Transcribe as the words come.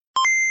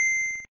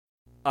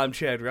I'm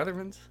Chad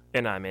Ruthermond,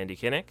 And I'm Andy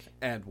Kinnick.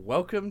 and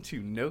welcome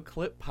to No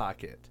Clip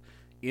Pocket.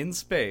 In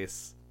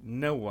space,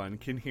 no one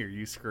can hear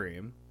you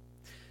scream.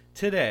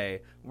 Today,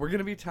 we're going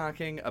to be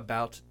talking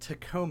about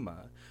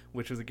Tacoma,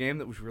 which was a game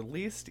that was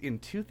released in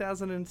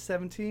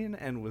 2017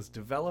 and was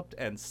developed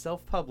and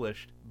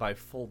self-published by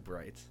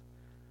Fulbright.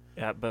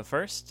 Yeah, but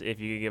first,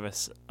 if you could give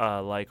us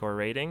a like or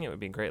rating, it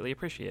would be greatly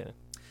appreciated.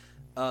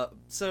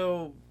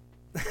 So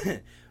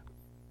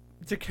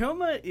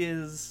Tacoma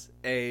is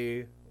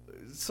a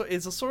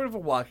sort of a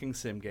walking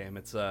sim game.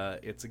 It's a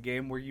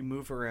game where you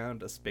move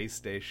around a space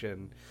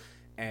station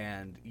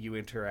and you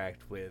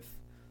interact with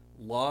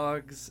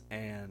logs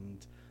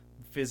and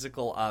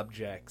physical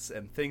objects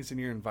and things in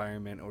your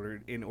environment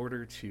in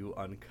order to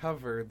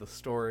uncover the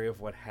story of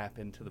what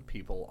happened to the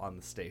people on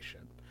the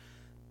station.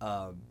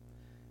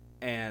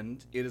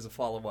 And it is a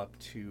follow-up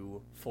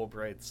to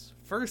Fulbright's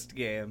first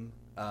game,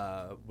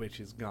 which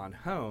is Gone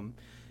Home,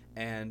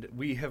 and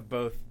we have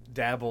both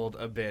dabbled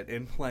a bit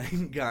in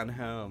playing Gone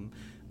Home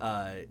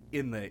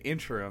in the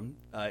interim.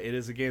 It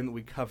is a game that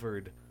we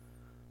covered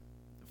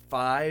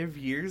 5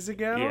 years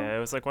ago. Yeah, it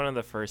was like one of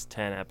the first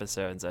 10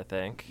 episodes, I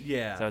think.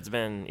 Yeah. So it's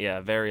been,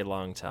 a very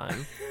long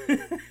time.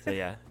 So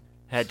yeah,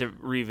 had to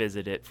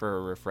revisit it for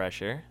a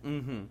refresher.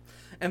 Mm-hmm.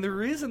 And the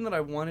reason that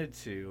I wanted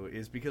to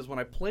is because when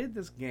I played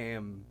this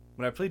game,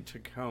 when I played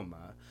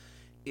Tacoma,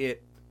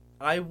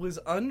 I was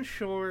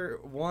unsure,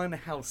 one,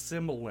 how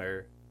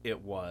similar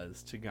it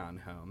was to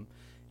Gone Home.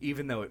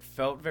 Even though it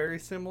felt very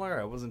similar,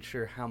 I wasn't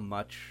sure how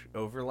much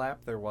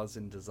overlap there was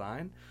in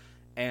design.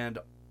 And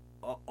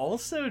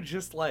also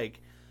just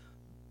like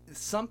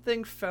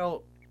something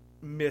felt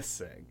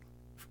missing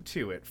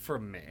to it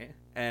from me.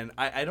 And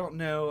I don't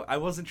know, I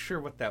wasn't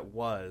sure what that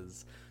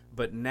was.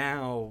 But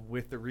now,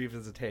 with the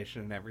revisitation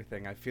and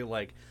everything, I feel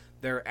like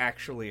there are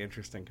actually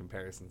interesting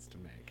comparisons to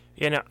make.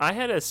 Yeah, no, I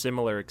had a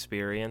similar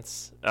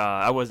experience.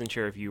 I wasn't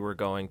sure if you were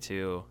going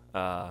to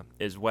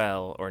as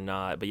well or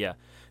not, but yeah,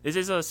 this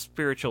is a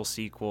spiritual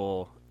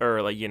sequel, or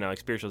a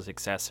spiritual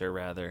successor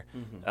rather,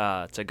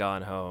 to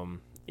Gone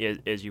Home,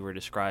 as you were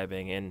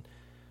describing. And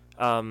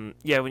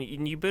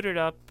when you boot it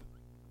up,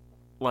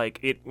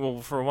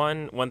 for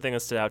one thing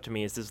that stood out to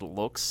me is this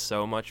looks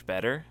so much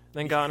better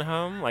than Gone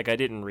Home. Like, I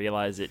didn't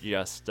realize it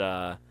just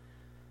how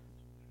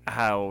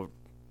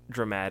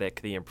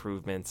dramatic the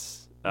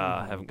improvements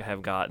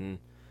have gotten,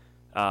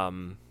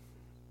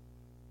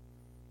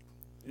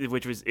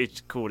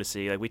 it's cool to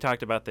see. Like, we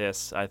talked about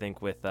this, I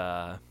think, with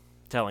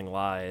Telling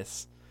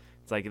Lies.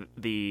 It's like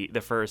the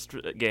first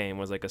game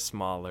was like a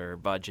smaller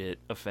budget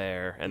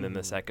affair, and then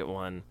the second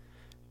one,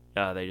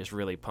 they just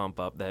really pump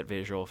up that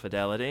visual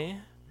fidelity.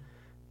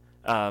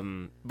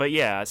 But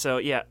yeah, so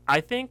yeah,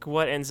 I think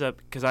what ends up,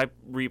 because I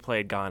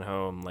replayed Gone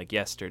Home like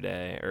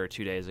yesterday or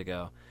 2 days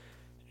ago,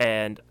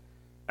 and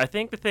I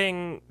think the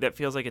thing that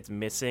feels like it's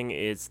missing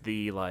is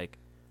the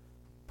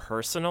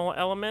personal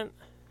element.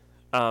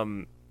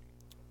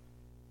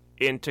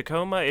 In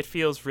Tacoma, it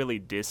feels really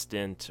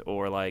distant,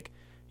 or like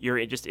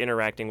you're just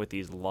interacting with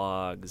these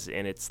logs,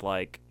 and it's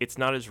like it's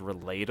not as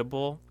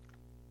relatable.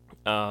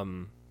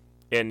 And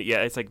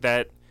yeah, it's like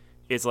that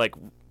is like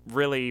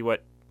really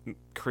what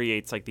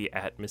creates like the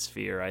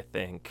atmosphere, I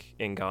think,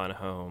 in Gone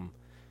Home,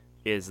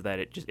 is that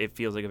it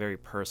feels like a very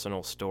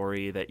personal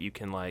story that you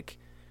can like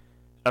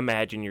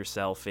imagine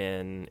yourself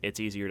in. It's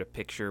easier to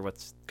picture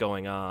what's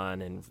going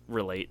on and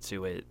relate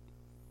to it.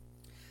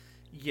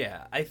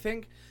 Yeah, I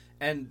think,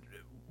 and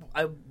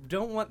I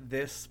don't want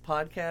this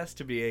podcast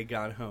to be a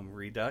Gone Home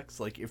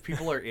redux. Like, if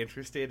people are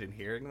interested in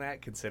hearing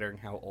that, considering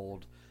how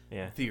old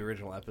the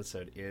original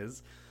episode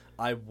is,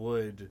 I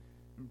would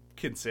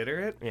consider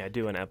it. Yeah,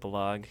 do an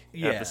epilogue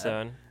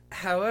episode.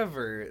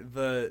 However,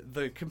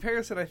 the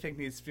comparison I think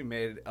needs to be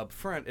made up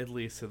front, at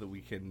least, so that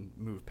we can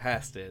move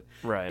past it.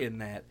 Right. In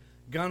that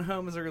Gone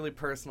Home is a really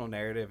personal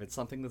narrative. It's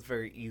something that's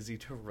very easy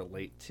to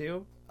relate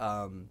to,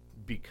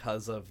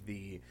 because of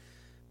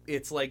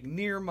it's like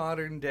near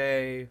modern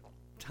day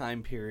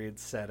time period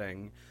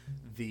setting.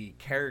 The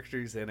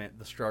characters in it,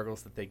 the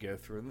struggles that they go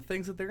through, and the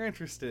things that they're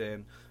interested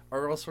in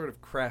are all sort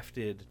of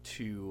crafted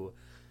to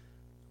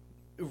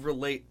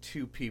relate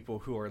to people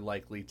who are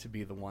likely to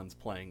be the ones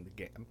playing the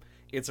game.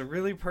 It's a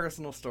really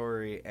personal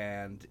story,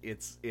 and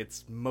it's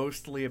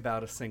mostly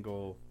about a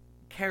single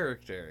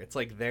character. It's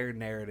like their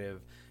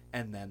narrative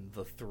and then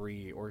the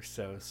 3 or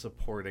so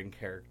supporting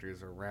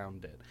characters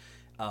around it.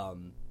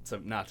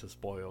 So not to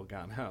spoil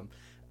Gone Home.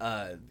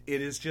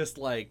 It is just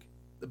like,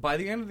 by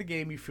the end of the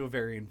game, you feel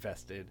very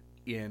invested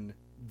in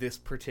this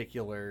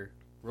particular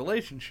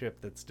relationship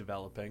that's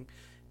developing,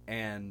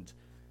 and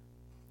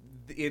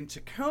in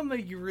Tacoma,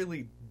 you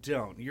really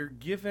don't. You're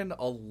given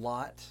a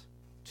lot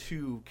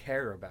to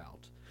care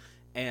about.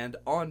 And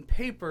on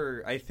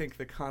paper, I think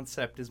the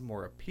concept is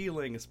more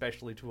appealing,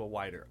 especially to a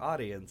wider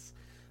audience.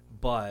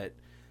 But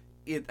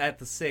at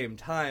the same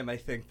time, I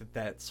think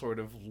that sort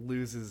of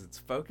loses its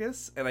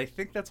focus. And I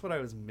think that's what I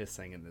was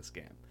missing in this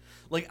game.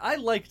 Like, I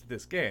liked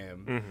this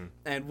game,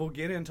 and we'll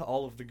get into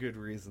all of the good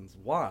reasons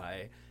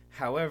why.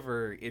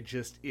 However, it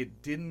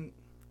didn't...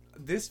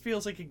 This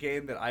feels like a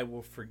game that I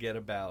will forget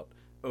about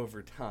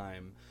over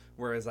time,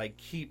 whereas I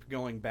keep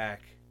going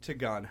back to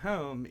Gone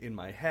Home in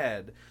my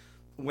head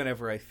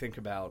whenever I think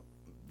about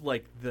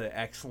like the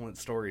excellent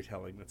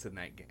storytelling that's in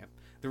that game.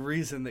 The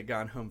reason that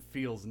Gone Home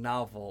feels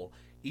novel,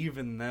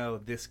 even though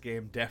this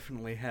game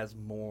definitely has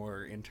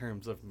more in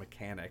terms of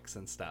mechanics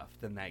and stuff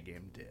than that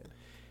game did.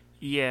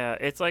 Yeah,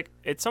 it's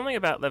something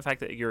about the fact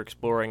that you're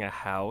exploring a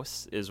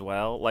house as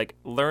well, like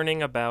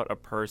learning about a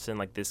person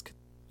like this,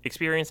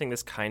 experiencing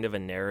this kind of a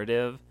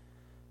narrative,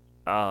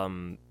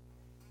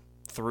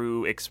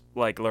 through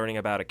like learning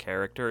about a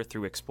character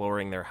through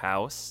exploring their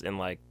house and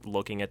like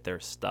looking at their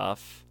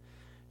stuff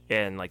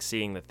and like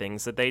seeing the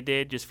things that they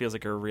did just feels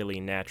like a really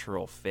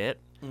natural fit.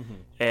 Mm-hmm.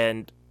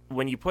 And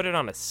when you put it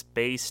on a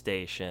space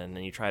station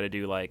and you try to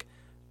do like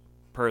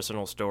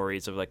personal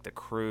stories of like the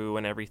crew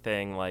and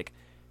everything, like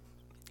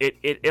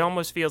it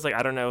almost feels like,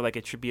 I don't know, like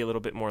it should be a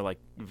little bit more like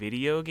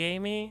video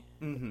gamey,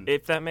 Mm-hmm.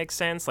 if that makes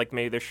sense. Like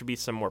maybe there should be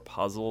some more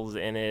puzzles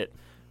in it,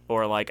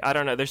 or like, I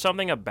don't know, there's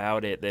something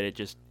about it that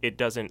it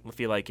doesn't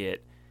feel like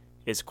it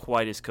is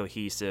quite as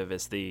cohesive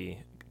as the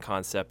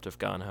concept of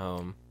Gone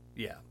Home.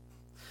 Yeah.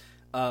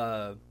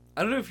 I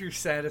don't know if you're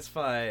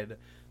satisfied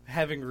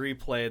having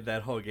replayed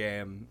that whole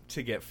game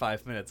to get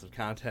 5 minutes of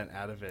content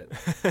out of it.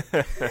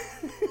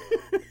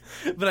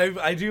 But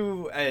I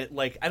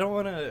don't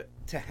want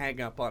to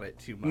hang up on it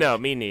too much. No,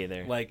 me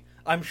neither. Like,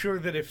 I'm sure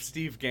that if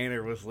Steve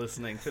Gaynor was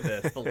listening to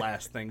this, the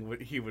last thing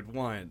he would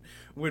want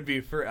would be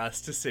for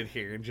us to sit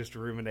here and just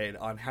ruminate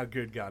on how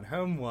good Gone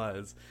Home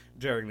was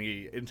during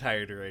the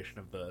entire duration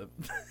of the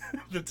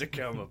the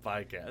Tacoma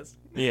podcast.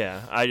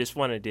 Yeah, I just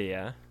wanted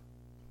to,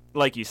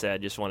 like you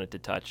said, just wanted to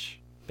touch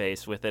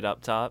base with it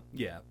up top.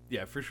 Yeah,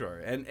 for sure.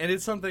 And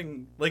it's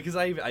something, like, because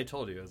I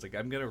told you, I was like,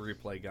 I'm going to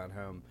replay Gone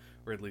Home,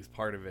 or at least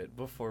part of it,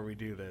 before we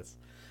do this.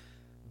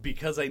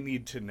 Because I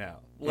need to know.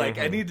 Like,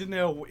 I need to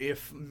know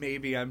if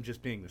maybe I'm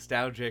just being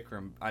nostalgic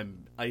or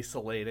I'm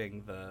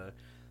isolating the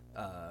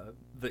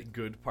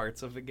good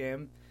parts of the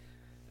game.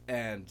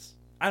 And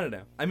I don't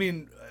know. I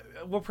mean,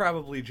 we'll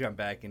probably jump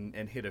back and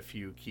hit a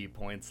few key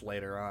points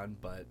later on,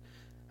 but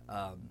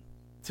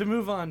to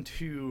move on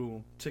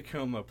to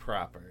Tacoma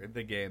proper,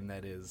 the game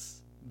that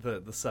is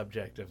the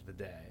subject of the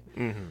day.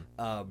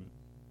 Mm-hmm.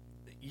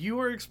 You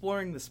are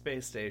exploring the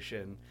space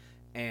station,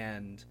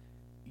 and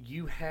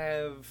you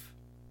have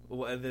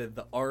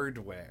the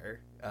Ardware,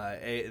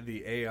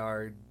 the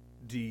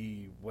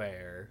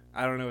ARDware.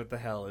 I don't know what the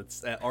hell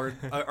it's.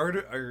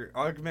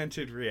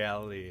 Augmented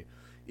reality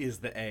is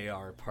the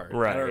AR part.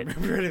 Right. I don't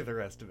remember any of the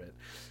rest of it.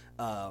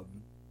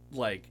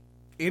 Like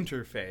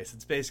interface.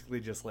 It's basically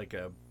just like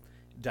a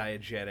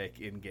diegetic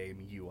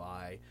in-game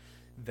UI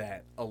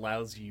that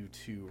allows you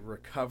to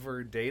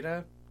recover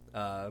data,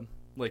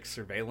 like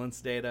surveillance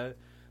data,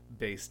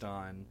 based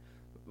on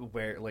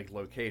where, like,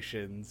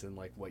 locations and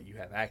like what you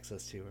have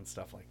access to and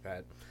stuff like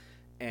that.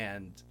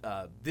 And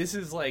this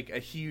is like a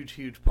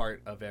huge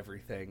part of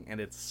everything, and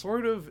it's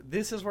sort of,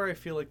 this is where I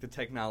feel like the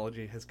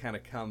technology has kind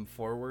of come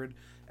forward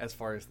as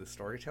far as the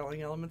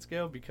storytelling elements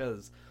go,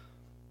 because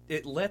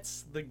it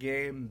lets the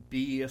game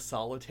be a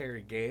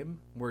solitary game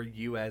where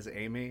you as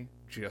Amy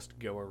just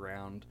go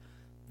around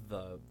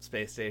the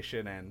space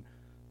station and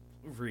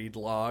read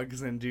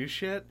logs and do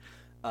shit,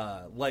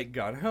 like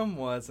Gone Home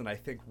was, and I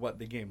think what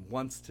the game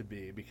wants to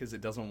be, because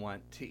it doesn't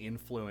want to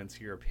influence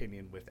your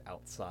opinion with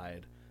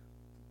outside,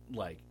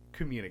 like,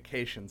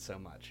 communication so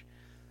much.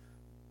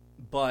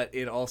 But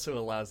it also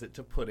allows it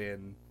to put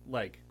in,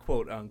 like,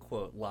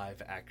 quote-unquote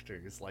live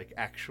actors, like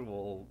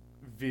actual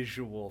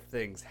visual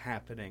things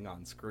happening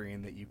on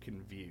screen that you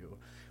can view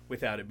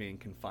without it being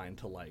confined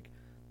to, like,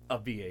 a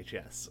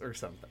VHS or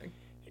something.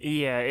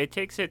 Yeah, it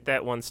takes it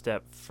that one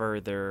step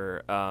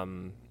further,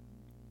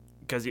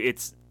 because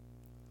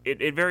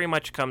it very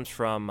much comes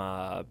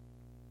from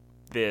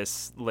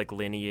this like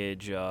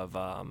lineage of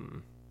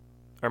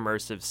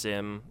immersive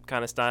sim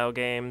kind of style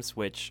games,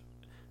 which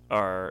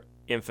are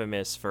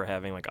infamous for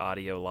having like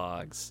audio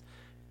logs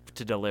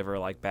to deliver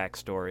like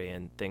backstory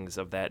and things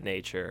of that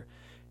nature.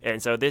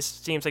 And so this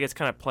seems like it's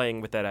kind of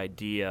playing with that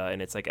idea,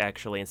 and it's like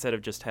actually, instead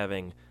of just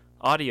having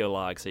audio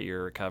logs that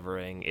you're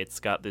recovering, it's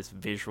got this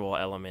visual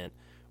element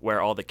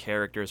where all the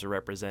characters are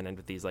represented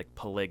with these like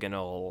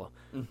polygonal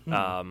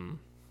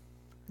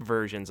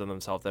versions of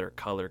themselves that are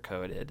color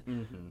coded,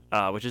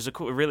 which is a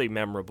cool, really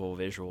memorable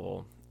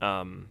visual.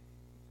 And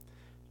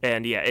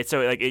yeah, it's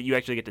so like you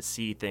actually get to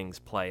see things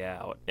play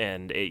out,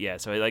 and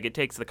it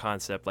takes the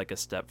concept like a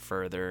step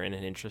further in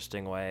an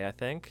interesting way, I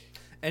think.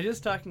 And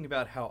just talking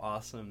about how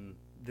awesome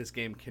this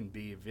game can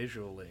be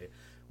visually,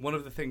 one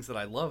of the things that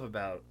I love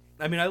about,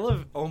 I mean, I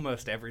love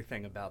almost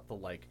everything about the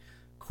like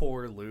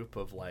core loop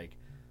of like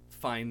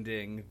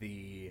finding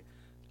the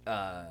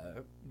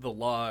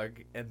log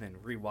and then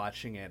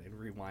rewatching it and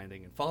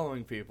rewinding and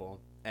following people,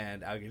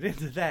 and I'll get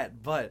into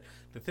that. But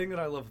the thing that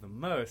I love the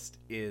most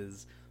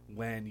is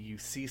when you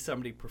see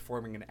somebody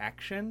performing an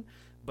action,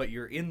 but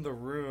you're in the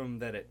room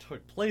that it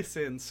took place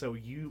in, so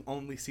you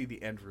only see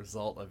the end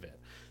result of it.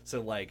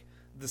 So like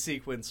the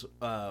sequence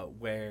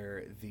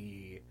where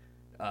the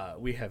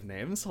we have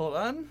names, hold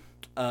on,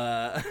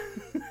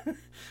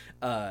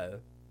 The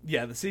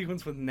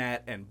sequence with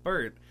Nat and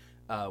Bert,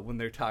 when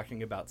they're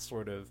talking about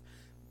sort of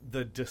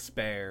the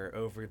despair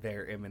over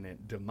their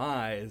imminent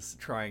demise,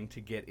 trying to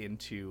get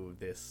into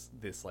this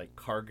like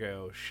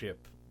cargo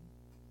ship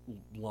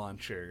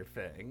launcher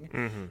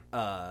thing,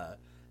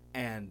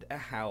 and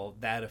how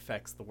that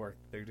affects the work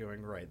they're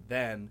doing right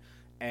then.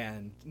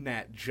 And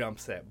Nat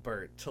jumps at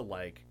Bert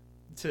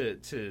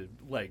to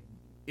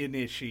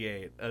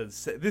initiate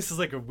this is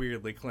like a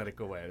weirdly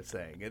clinical way of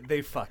saying it.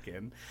 They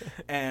fucking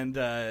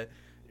and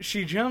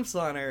she jumps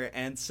on her,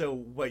 and so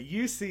what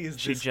you see is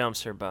she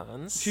jumps her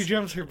bones. She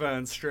jumps her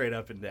bones straight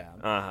up and down.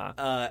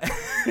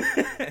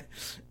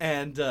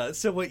 And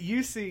so what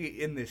you see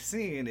in this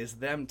scene is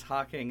them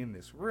talking in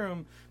this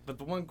room, but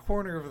the one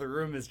corner of the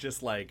room is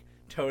just like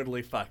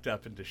totally fucked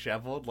up and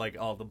disheveled, like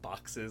all the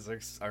boxes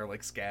are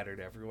like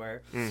scattered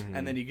everywhere.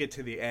 And then you get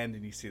to the end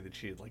and you see that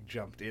she had like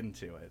jumped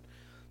into it.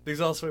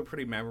 There's also a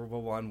pretty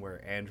memorable one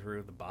where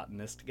Andrew, the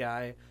botanist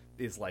guy,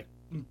 is like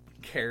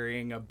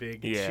carrying a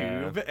big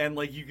tube, and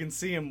like you can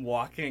see him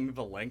walking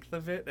the length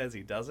of it as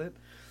he does it.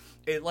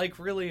 It like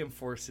really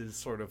enforces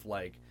sort of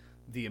like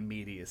the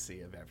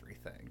immediacy of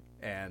everything,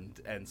 and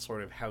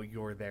sort of how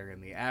you're there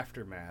in the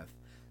aftermath.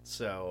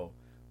 So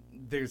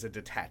there's a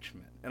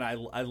detachment, and I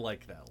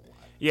like that a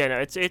lot. Yeah, no,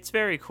 it's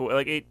very cool.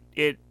 Like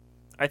it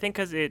I think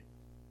because it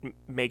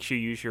makes you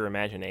use your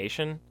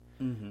imagination.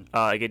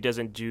 Like it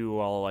doesn't do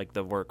all like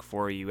the work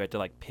for you. You have to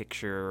like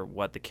picture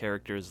what the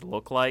characters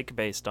look like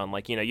based on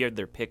like, you know, you have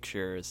their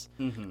pictures,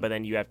 but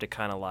then you have to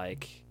kind of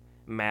like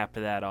map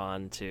that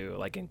onto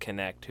like and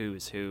connect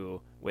who's who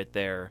with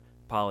their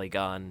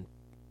Polygon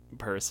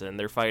person,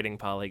 their fighting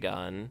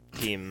Polygon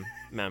team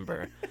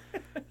member.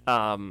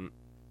 Yeah,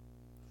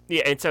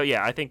 and so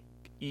yeah, I think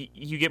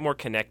you get more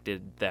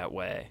connected that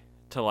way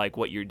to like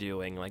what you're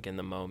doing like in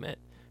the moment,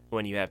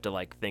 when you have to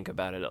like think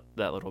about it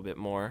that little bit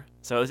more.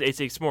 So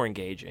it's more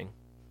engaging.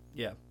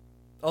 Yeah.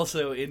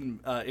 Also,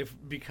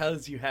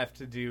 because you have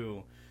to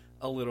do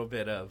a little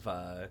bit of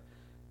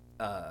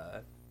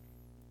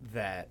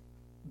that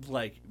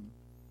like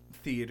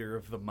theater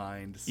of the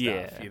mind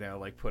stuff, you know,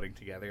 like putting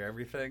together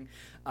everything.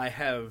 I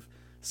have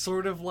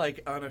sort of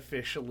like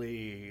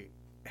unofficially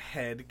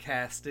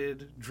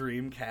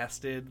dream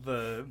casted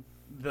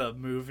the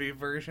movie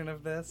version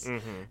of this,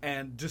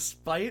 and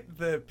despite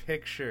the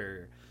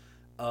picture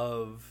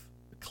of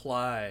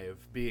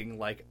Clive being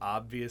like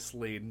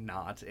obviously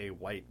not a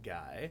white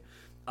guy,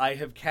 I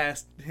have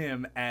cast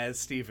him as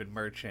Stephen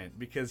Merchant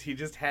because he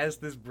just has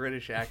this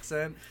British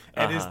accent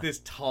and is this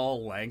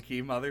tall,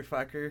 lanky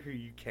motherfucker who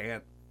you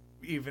can't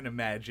even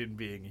imagine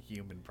being a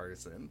human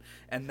person,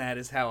 and that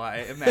is how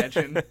I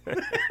imagine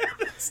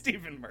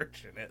Stephen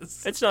Merchant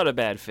is. It's not a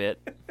bad fit.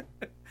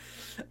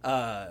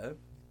 But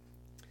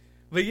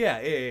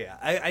yeah.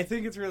 I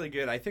think it's really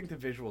good. I think the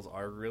visuals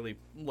are really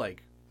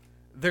like,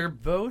 they're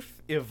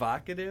both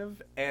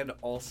evocative and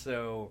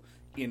also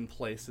in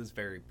places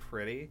very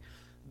pretty.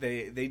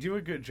 They do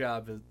a good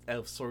job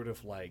of sort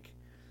of like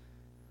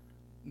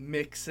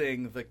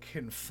mixing the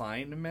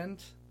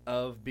confinement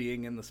of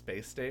being in the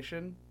space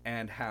station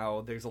and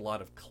how there's a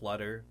lot of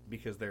clutter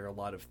because there are a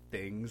lot of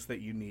things that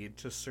you need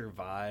to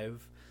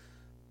survive,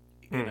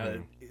 you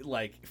know,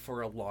 like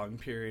for a long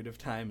period of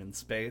time in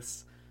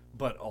space,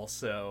 but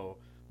also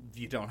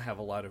you don't have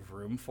a lot of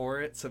room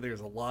for it. So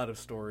there's a lot of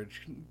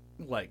storage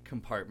like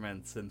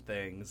compartments and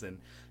things, and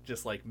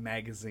just like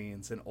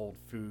magazines and old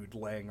food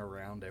laying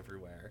around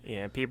everywhere.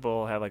 Yeah,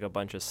 people have like a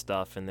bunch of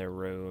stuff in their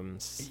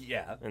rooms.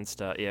 Yeah. And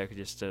stuff. Yeah,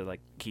 just to like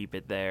keep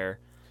it there.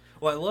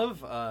 Well, I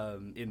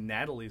love in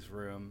Natalie's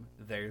room.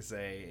 There's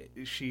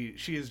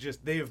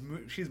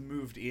she's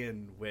moved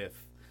in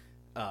with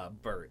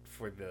Bert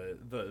for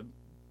the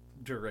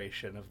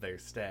duration of their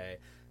stay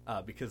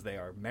because they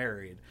are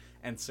married,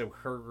 and so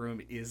her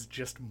room is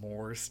just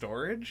more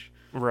storage.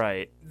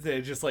 Right.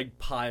 They're just like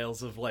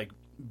piles of like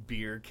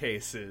beer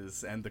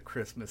cases, and the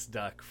Christmas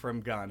duck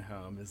from Gone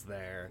Home is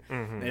there.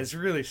 It's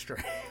really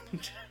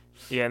strange.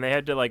 Yeah, and they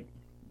had to like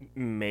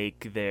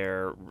make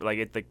their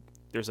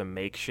there's a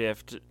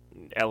makeshift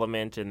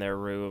element in their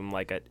room,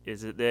 like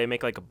they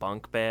make like a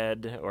bunk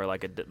bed, or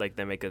like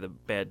they make the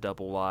bed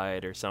double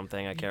wide or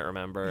something. I can't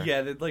remember.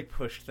 Yeah, they'd like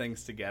push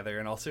things together,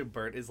 and also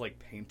Bert is like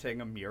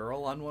painting a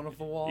mural on one of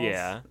the walls.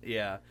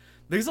 Yeah.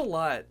 There's a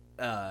lot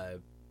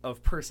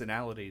of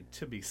personality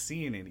to be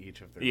seen in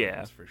each of their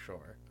rooms for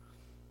sure.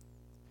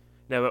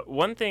 Now, but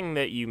one thing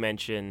that you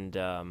mentioned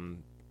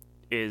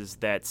is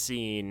that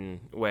scene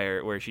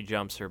where she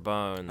jumps her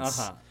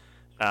bones,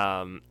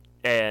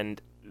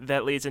 and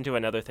that leads into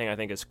another thing I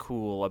think is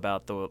cool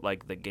about the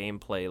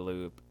gameplay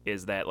loop,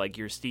 is that like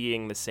you're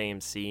seeing the same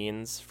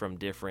scenes from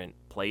different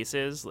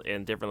places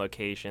and different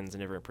locations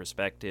and different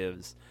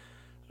perspectives,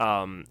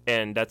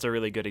 and that's a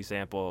really good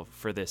example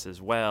for this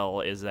as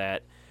well. Is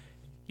that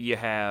you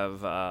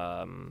have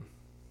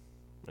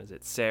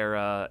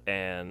Sarah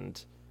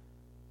and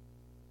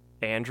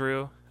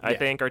Andrew, I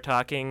think, are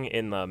talking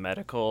in the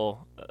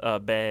medical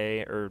bay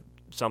or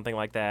something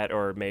like that,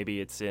 or maybe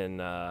it's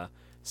in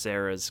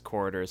Sarah's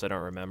quarters, I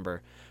don't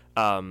remember.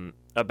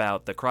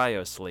 about the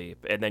cryo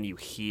sleep, and then you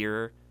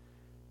hear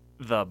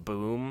the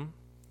boom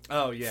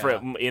Oh yeah.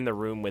 from in the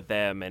room with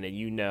them, and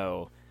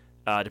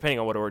depending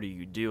on what order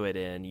you do it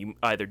in, you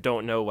either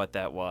don't know what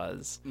that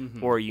was,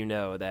 or you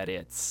know that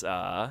it's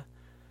Nat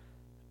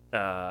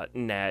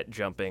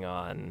jumping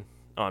on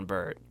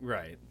Bert.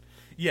 Right.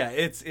 Yeah,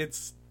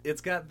 it's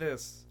got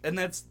this, and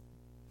that's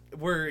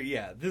where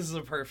this is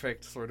a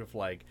perfect sort of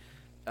like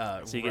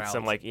So you get route.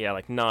 some like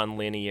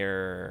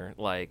non-linear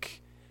I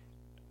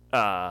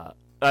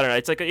don't know.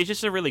 It's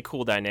just a really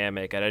cool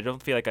dynamic, and I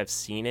don't feel like I've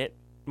seen it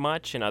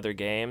much in other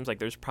games. Like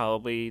there's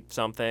probably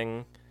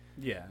something,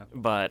 Yeah.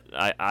 but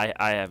I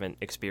haven't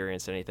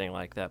experienced anything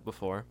like that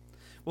before.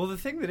 Well, the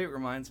thing that it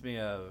reminds me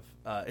of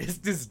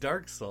is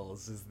Dark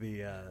Souls, is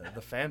the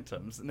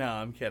Phantoms. No,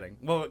 I'm kidding.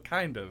 Well,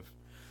 kind of.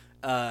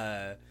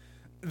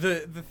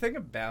 The thing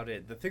about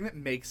it, the thing that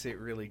makes it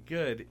really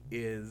good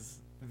is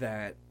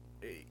that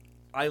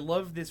I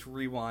love this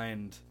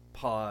rewind,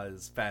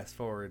 pause, fast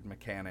forward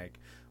mechanic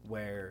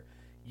where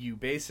you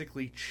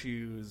basically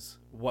choose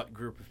what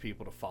group of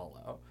people to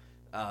follow.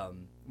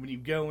 When you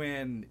go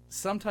in,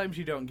 sometimes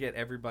you don't get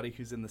everybody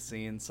who's in the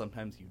scene,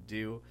 sometimes you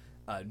do.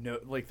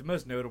 Like the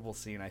most notable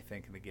scene I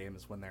think in the game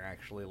is when they're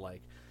actually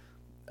like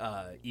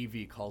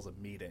Evie calls a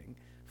meeting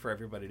for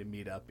everybody to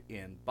meet up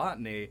in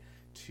Botany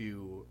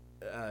to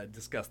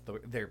discuss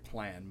their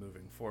plan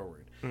moving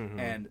forward.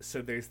 And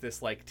so there's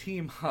this like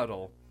team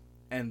huddle,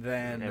 and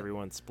then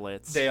everyone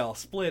splits. They all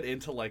split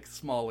into like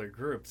smaller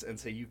groups, and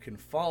so you can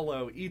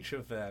follow each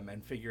of them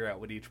and figure out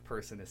what each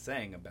person is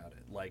saying about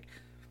it. Like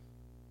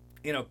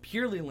in a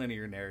purely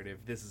linear narrative,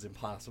 this is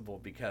impossible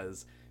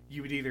because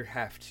you would either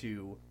have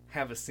to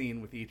have a scene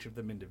with each of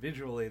them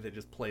individually that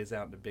just plays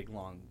out in a big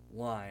long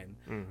line,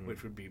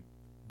 which would be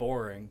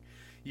boring.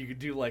 You could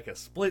do like a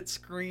split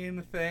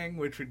screen thing,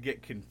 which would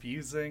get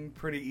confusing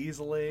pretty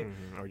easily.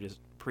 Or just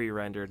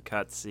pre-rendered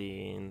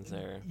cutscenes.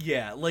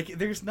 Yeah, like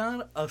there's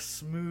not a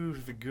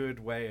smooth, good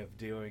way of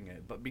doing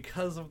it, but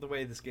because of the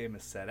way this game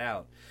is set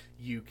out,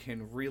 you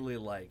can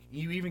really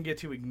you even get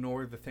to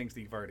ignore the things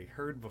that you've already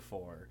heard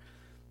before.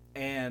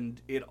 And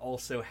it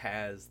also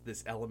has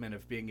this element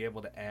of being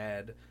able to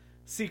add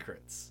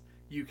secrets.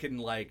 You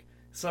can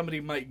somebody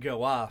might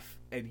go off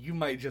and you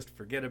might just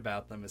forget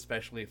about them,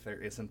 especially if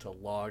there isn't a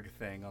log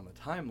thing on the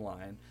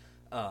timeline.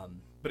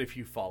 But if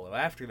you follow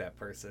after that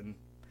person,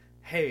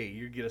 hey,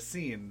 you get a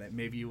scene that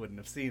maybe you wouldn't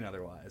have seen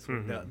otherwise.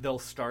 They'll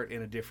start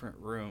in a different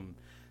room,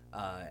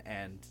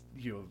 and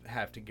you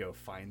have to go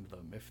find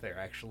them if they're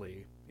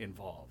actually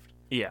involved.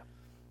 Yeah,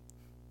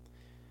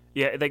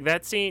 like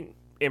that scene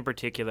in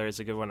particular is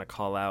a good one to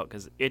call out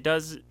because it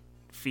does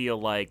feel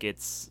like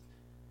it's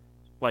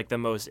like the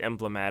most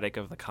emblematic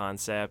of the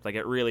concept. Like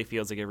it really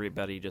feels like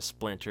everybody just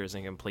splinters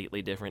in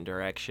completely different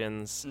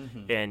directions,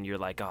 and you're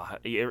like,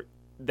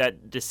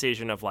 that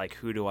decision of like,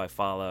 who do I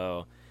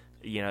follow?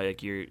 Like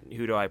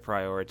who do I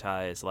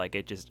prioritize? Like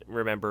it just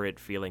remember it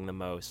feeling the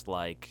most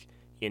like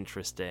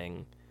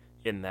interesting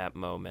in that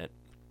moment.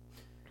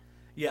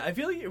 Yeah, I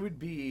feel like it would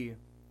be.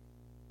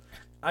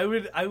 I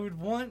would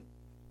want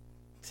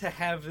to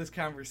have this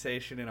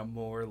conversation in a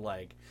more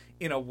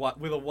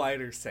with a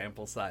wider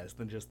sample size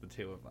than just the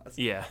two of us.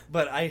 Yeah.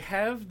 But I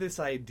have this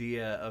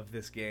idea of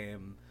this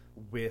game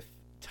with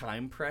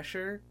time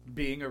pressure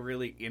being a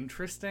really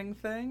interesting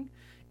thing.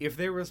 If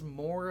there was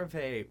more of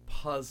a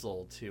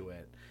puzzle to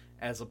it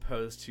as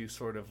opposed to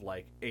sort of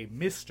like a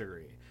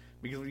mystery.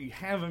 Because when you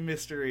have a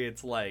mystery,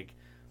 it's like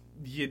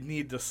you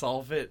need to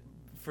solve it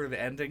for the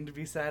ending to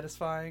be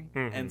satisfying.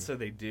 And so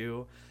they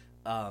do.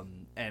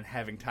 And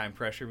having time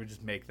pressure would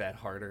just make that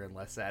harder and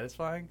less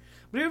satisfying.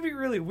 But it would be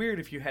really weird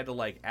if you had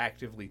to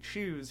actively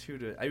choose who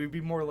to. It would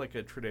be more like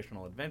a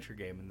traditional adventure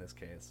game in this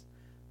case.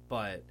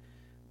 But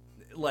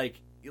like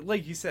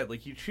you said,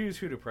 you choose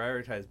who to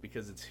prioritize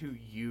because it's who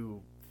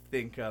you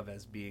think of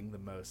as being the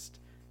most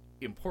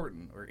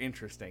important or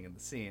interesting in the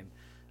scene.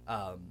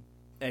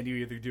 And you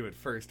either do it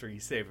first or you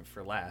save it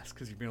for last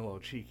because you're being a little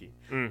cheeky.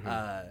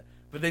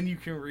 But then you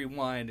can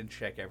rewind and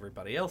check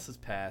everybody else's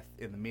path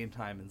in the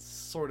meantime and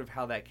sort of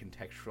how that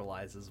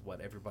contextualizes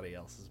what everybody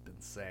else has been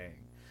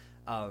saying.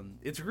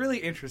 It's really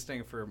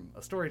interesting from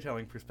a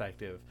storytelling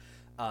perspective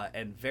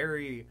and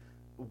very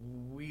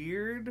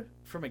weird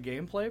from a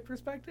gameplay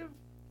perspective.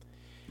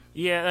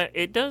 Yeah,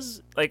 it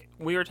does. Like,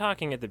 we were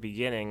talking at the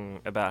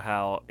beginning about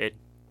how it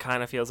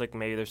kind of feels like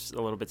maybe there's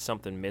a little bit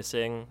something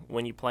missing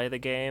when you play the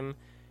game.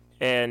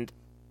 And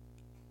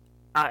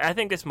I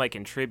think this might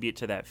contribute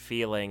to that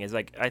feeling. Is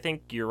I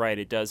think you're right.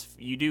 It does.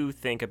 You do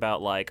think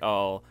about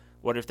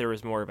what if there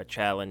was more of a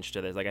challenge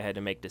to this? Like I had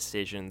to make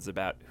decisions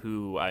about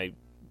who I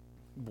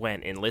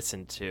went and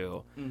listened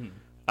to.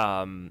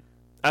 I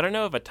don't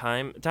know if a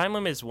time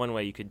limit is one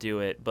way you could do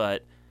it,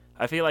 but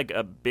I feel like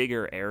a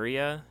bigger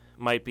area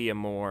might be a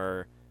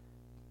more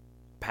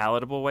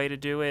palatable way to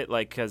do it.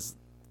 Because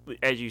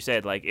as you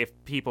said,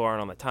 if people aren't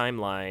on the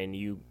timeline,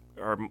 you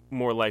are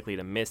more likely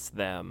to miss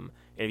them.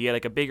 If you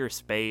had a bigger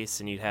space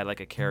and you had a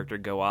character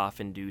go off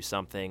and do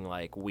something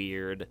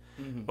weird,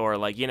 or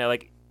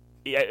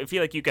yeah, I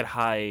feel like you could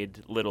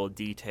hide little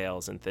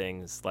details and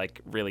things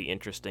like really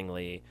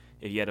interestingly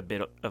if you had a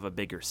bit of a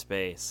bigger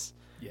space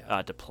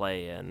to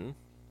play in.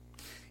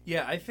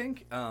 Yeah, I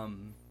think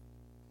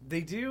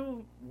they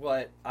do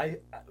what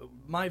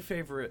my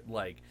favorite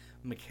like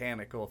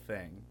mechanical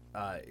thing,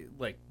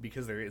 like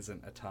because there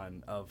isn't a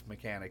ton of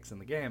mechanics in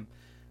the game,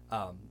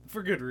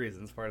 for good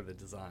reasons, part of the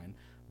design.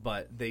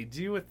 But they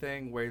do a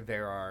thing where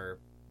there are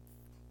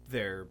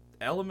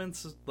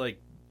elements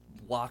like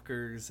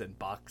lockers and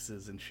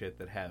boxes and shit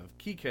that have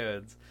key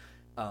codes,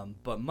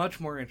 but much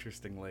more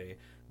interestingly,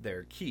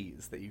 they're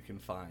keys that you can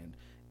find,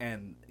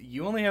 and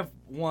you only have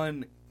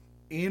one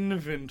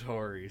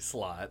inventory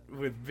slot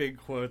with big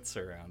quotes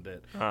around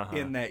it,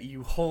 in that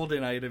you hold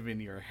an item in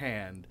your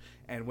hand,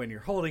 and when you're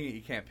holding it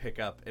you can't pick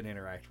up and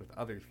interact with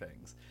other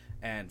things,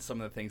 and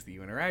some of the things that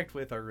you interact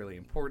with are really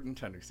important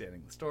to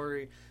understanding the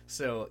story.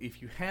 So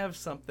if you have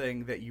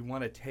something that you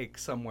want to take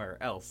somewhere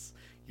else,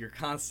 you're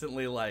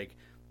constantly like,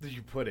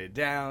 you put it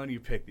down, you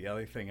pick the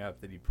other thing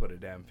up, then you put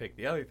it down, pick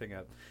the other thing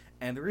up.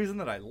 And the reason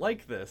that I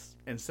like this,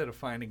 instead of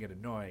finding it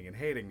annoying and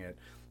hating it,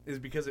 is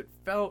because it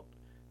felt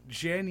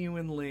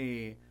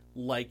genuinely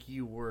like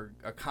you were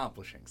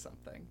accomplishing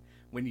something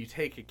when you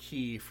take a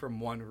key from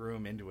one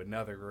room into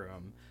another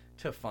room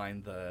to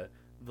find the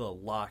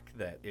lock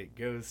that it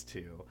goes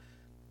to,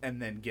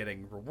 and then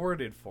getting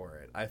rewarded for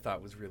it. I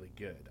thought was really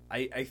good.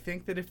 I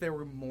think that if there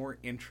were more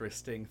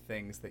interesting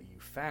things that you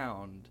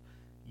found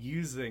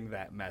using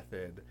that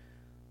method,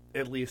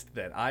 at least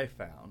that I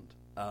found,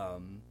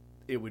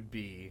 it would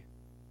be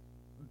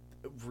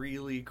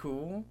really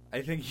cool.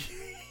 I think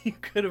you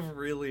could have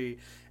really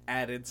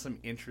added some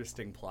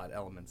interesting plot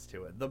elements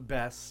to it. The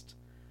best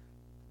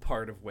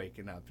part of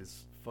Waking Up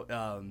is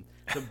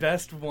the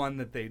best one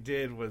that they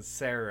did was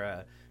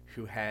Sarah,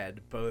 who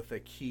had both a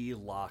key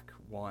lock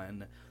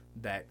one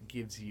that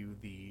gives you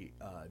the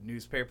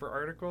newspaper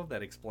article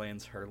that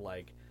explains her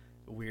like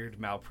weird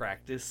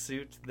malpractice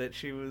suit that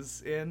she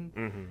was in,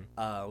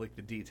 like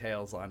the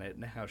details on it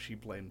and how she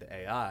blamed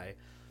AI,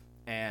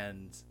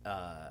 and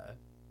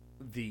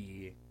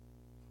the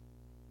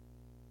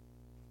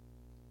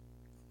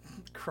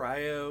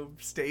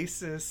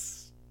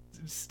cryostasis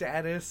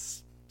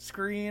status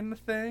screen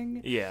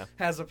thing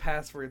has a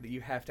password that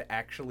you have to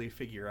actually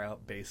figure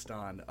out based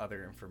on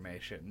other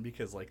information,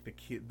 because like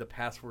the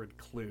password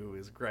clue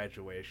is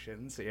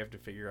graduation, so you have to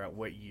figure out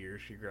what year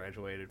she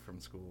graduated from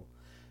school.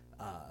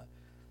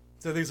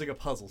 So there's like a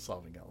puzzle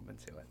solving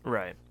element to it,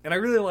 right? And I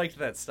really liked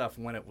that stuff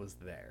when it was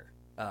there,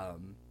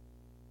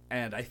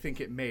 and I think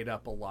it made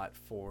up a lot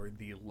for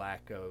the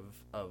lack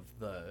of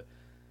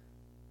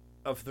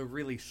the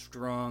really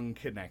strong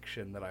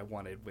connection that I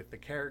wanted with the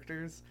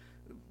characters.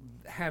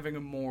 Having a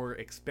more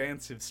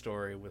expansive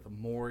story with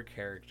more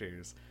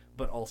characters,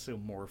 but also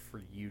more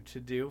for you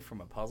to do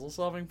from a puzzle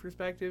solving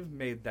perspective,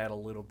 made that a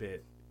little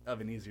bit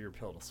of an easier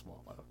pill to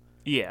swallow.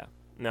 Yeah,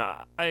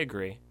 no, I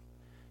agree.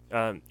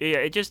 Yeah,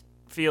 it just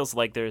feels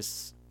like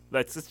it's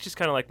just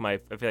kind of like I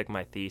feel like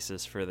my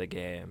thesis for the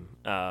game,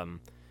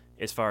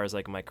 as far as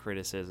like my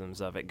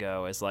criticisms of it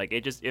go, is like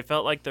it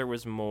felt like there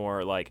was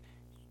more like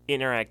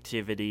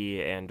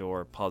interactivity and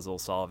or puzzle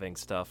solving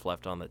stuff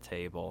left on the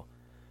table.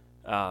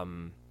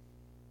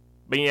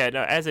 But yeah,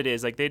 no, as it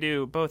is, like they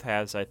do both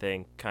halves, I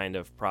think, kind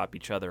of prop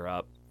each other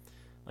up,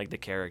 like the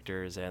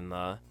characters and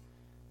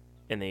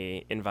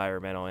the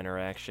environmental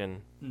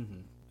interaction.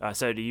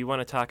 So do you want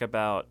to talk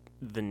about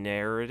the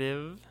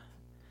narrative?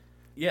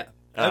 Yeah,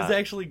 I was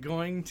actually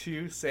going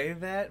to say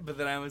that, but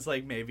then I was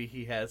like, maybe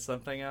he has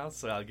something else,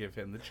 so I'll give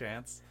him the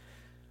chance.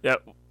 Yeah.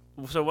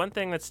 So one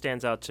thing that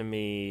stands out to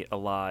me a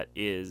lot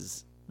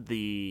is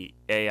the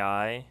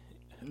AI,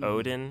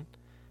 Odin,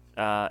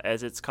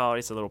 as it's called.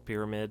 He's a little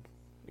pyramid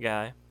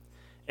guy.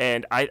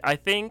 And I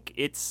think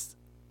it's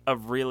a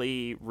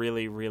really,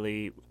 really,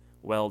 really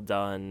well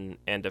done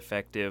and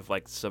effective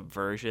like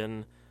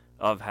subversion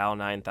of HAL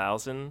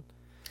 9000.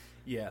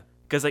 Yeah.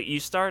 Because like you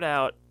start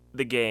out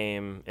the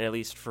game, and at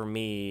least for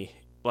me,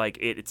 like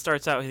it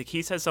starts out,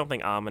 he says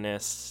something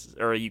ominous,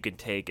 or you could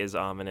take as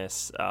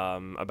ominous,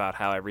 about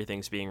how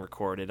everything's being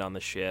recorded on the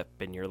ship,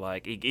 and you're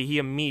like, he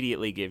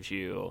immediately gives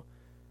you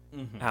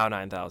HAL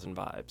 9000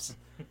 vibes.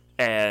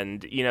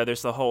 And, you know,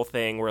 there's the whole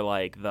thing where,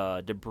 like,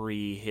 the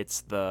debris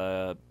hits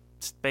the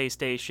space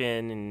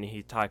station, and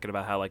he's talking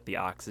about how, like, the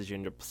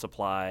oxygen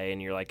supply,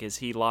 and you're like, is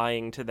he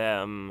lying to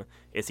them?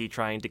 Is he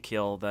trying to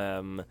kill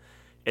them?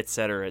 Et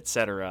cetera, et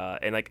cetera.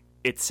 And, like,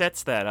 it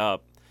sets that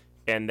up.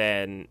 And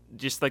then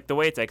just, like, the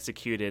way it's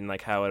executed and,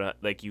 like, how it,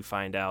 like, you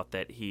find out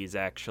that he's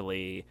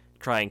actually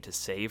trying to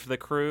save the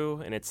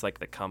crew, and it's, like,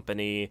 the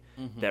company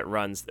that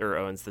runs or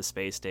owns the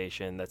space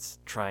station that's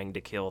trying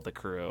to kill the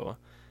crew.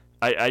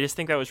 I just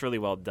think that was really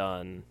well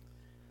done.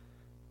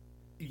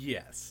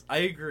 Yes, I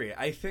agree.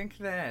 I think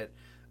that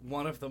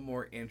one of the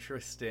more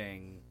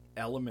interesting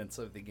elements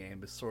of the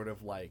game is sort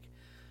of like,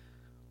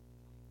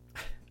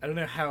 I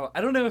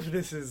don't know if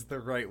this is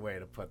the right way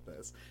to put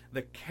this.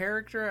 The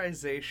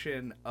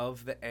characterization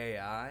of the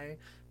AI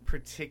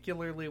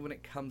particularly when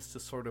it comes to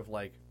sort of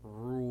like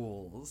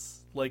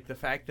rules, like the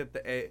fact that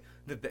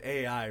the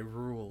AI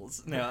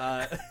rules.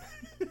 No,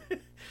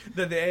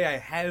 that the AI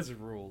has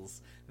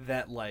rules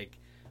that like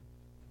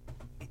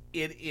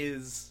it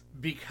is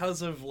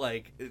because of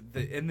like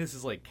and this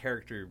is like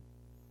character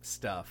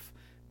stuff.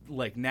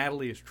 Like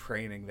Natalie is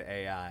training the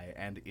AI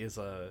and is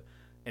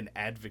an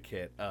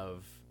advocate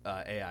of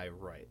AI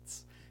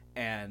rights,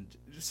 and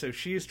so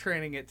she's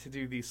training it to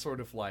do these sort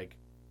of like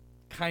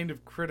kind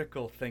of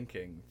critical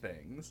thinking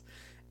things,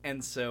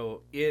 and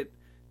so it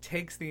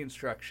takes the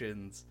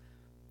instructions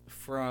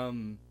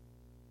from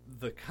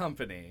the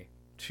company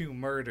to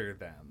murder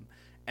them,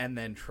 and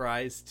then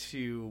tries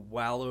to,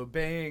 while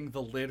obeying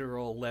the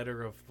literal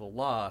letter of the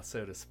law,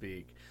 so to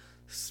speak,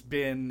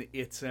 spin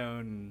its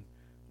own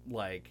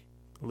like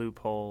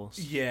loopholes.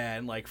 Yeah,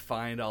 and like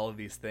find all of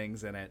these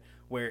things in it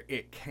where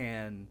it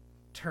can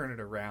turn it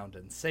around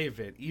and save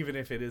it, even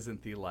if it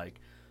isn't the like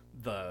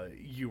the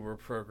you were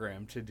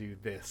programmed to do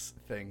this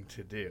thing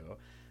to do.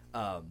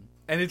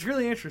 And it's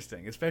really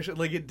interesting, especially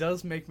like it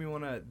does make me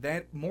want to,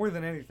 that more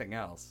than anything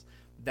else,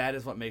 that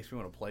is what makes me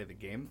want to play the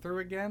game through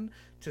again,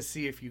 to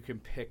see if you can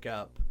pick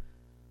up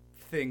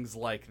things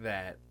like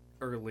that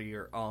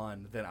earlier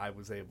on than I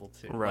was able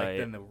to, Right. like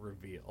than the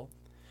reveal.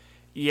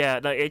 Yeah,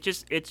 no,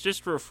 it's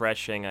just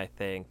refreshing, I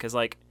think, because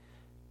like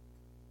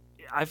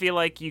I feel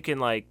like you can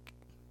like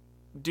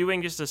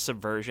doing just a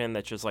subversion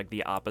that's just like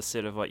the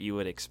opposite of what you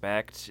would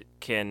expect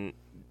can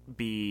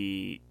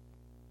be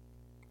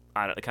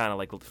kind of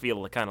like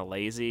feel kind of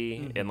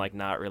lazy and like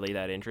not really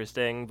that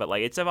interesting, but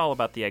like it's all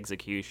about the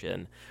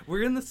execution.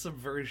 We're in the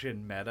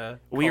subversion meta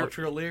We're-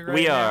 culturally right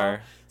we now.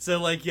 are. So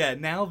like yeah,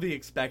 now the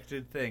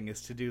expected thing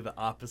is to do the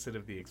opposite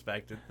of the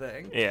expected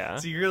thing. Yeah.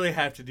 So you really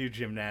have to do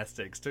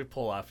gymnastics to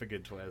pull off a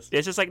good twist.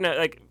 It's just like no,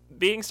 like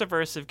being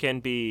subversive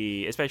can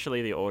be,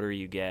 especially the older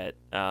you get,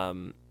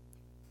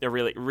 a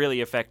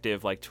really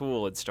effective like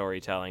tool in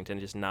storytelling to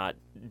just not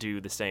do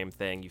the same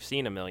thing you've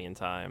seen a million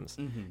times.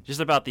 Just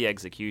about the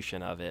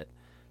execution of it,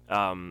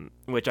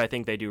 which I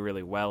think they do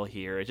really well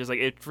here. It's just like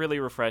it's really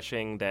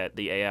refreshing that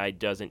the AI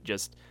doesn't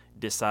just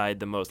decide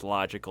the most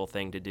logical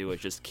thing to do is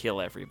just kill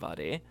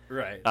everybody.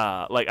 Right.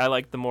 Like I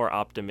like the more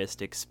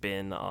optimistic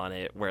spin on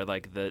it, where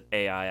like the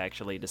AI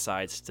actually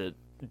decides to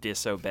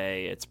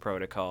disobey its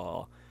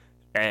protocol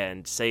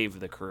and save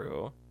the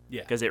crew.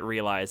 Yeah. Because it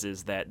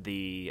realizes that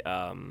the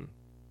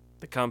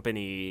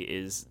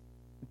company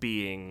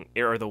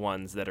are the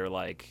ones that are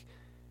like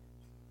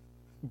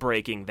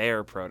breaking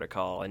their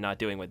protocol and not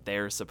doing what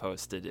they're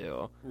supposed to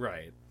do.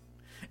 Right.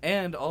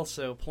 And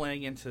also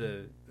playing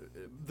into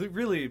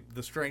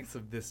the strengths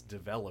of this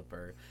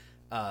developer,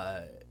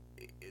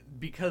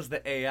 because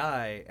the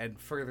AI and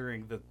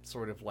furthering the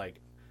sort of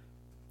like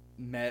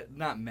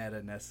not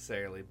meta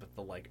necessarily, but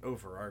the like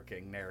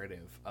overarching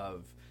narrative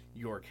of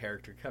your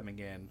character coming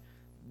in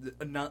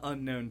not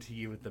unknown to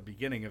you at the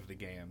beginning of the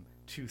game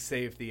to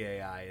save the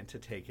AI and to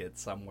take it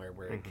somewhere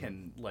where it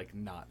can like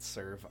not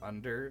serve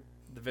under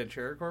the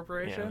Ventura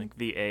Corporation. Yeah, like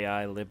the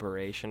AI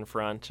Liberation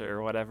Front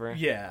or whatever.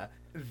 Yeah,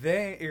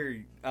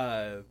 they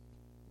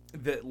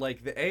that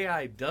like the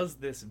AI does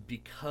this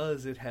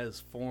because it has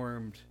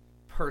formed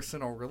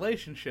personal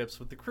relationships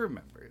with the crew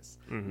members.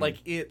 Like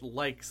it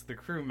likes the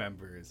crew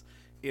members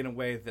in a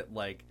way that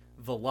like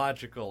the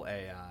logical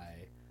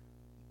AI,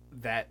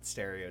 that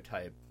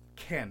stereotype,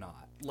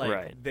 cannot. Like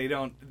Right. they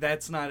don't.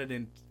 That's not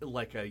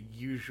like a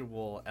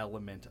usual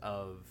element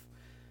of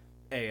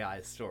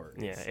AI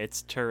stories. Yeah,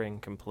 it's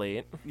Turing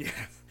complete. Yeah.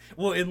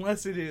 Well,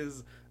 unless it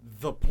is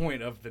the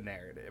point of the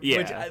narrative. Yeah.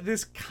 Which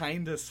this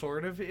kind of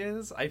sort of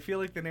is. I feel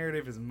like the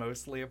narrative is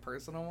mostly a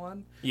personal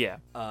one. Yeah.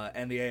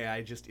 And the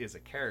AI just is a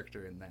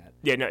character in that.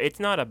 Yeah, no, it's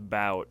not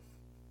about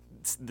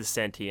the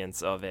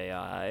sentience of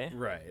AI.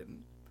 Right.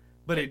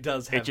 But it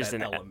does have It's just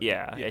that element.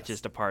 Yeah, Yes. it's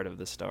just a part of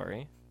the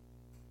story.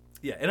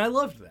 Yeah, and I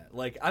loved that.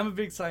 Like, I'm a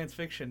big science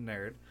fiction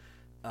nerd.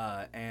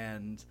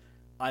 And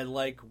I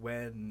like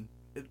when...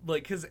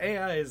 Like, because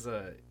AI is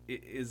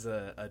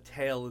a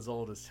tale as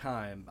old as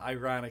time,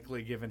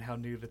 ironically, given how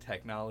new the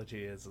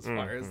technology is as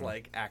far as,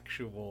 like,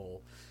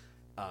 actual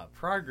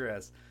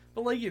progress.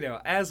 But, like, you know,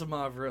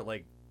 Asimov wrote,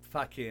 like,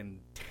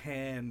 fucking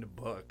 10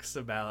 books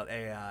about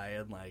AI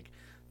and, like,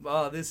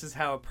 oh, this is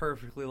how a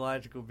perfectly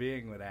logical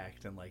being would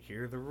act. And, like,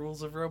 here are the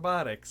rules of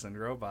robotics. And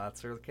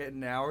robots are, okay,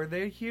 now are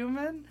they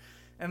human?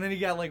 And then you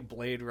got, like,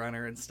 Blade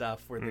Runner and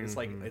stuff where there's,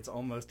 like, it's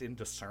almost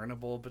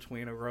indiscernible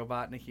between a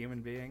robot and a human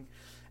being.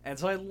 And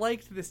so I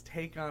liked this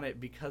take on it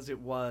because it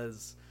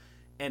was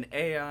an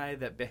AI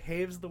that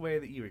behaves the way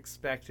that you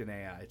expect an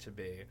AI to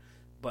be,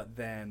 but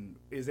then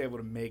is able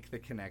to make the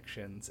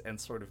connections and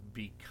sort of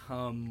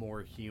become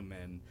more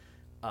human,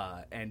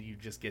 and you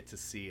just get to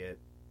see it.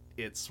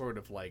 It's sort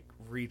of like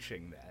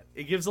reaching that.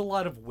 It gives a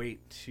lot of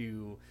weight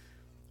to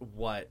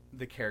what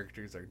the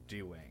characters are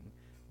doing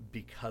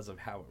because of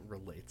how it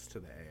relates to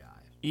the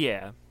AI.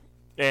 Yeah.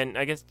 And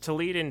I guess to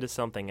lead into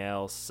something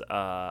else,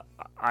 I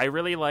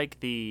really like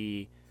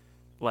the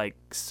like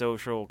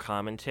social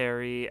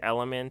commentary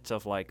element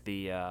of like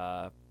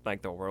the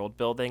world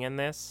building in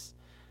this.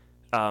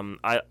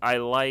 I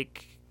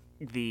like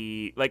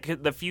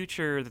the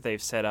future that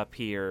they've set up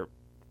here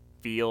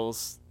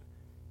feels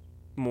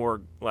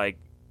more like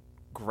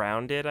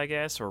grounded, I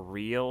guess, or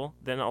real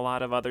than a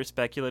lot of other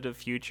speculative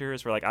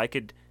futures where like I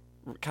could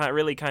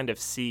really kind of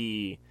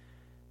see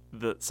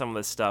some of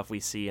the stuff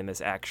we see in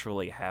this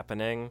actually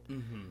happening.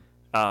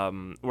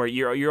 Where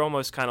you're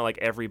almost kind of like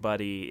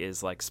everybody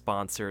is like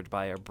sponsored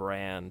by a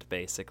brand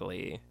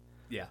basically.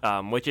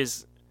 Yeah. Which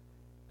is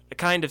a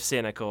kind of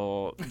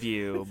cynical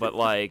view, but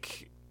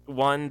like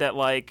one that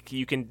like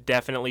you can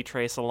definitely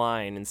trace a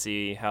line and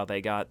see how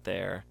they got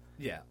there.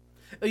 Yeah.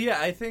 Yeah,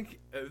 I think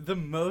the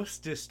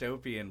most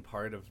dystopian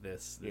part of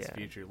this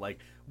future, like,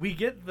 we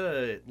get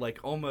the, like,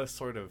 almost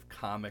sort of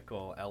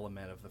comical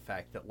element of the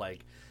fact that,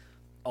 like,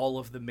 all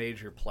of the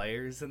major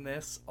players in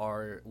this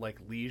are, like,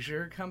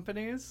 leisure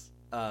companies.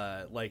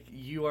 Like,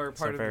 you are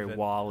part of a very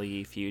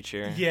WALL-E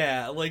future.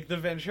 Yeah, like, the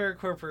Ventura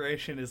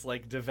Corporation is,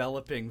 like,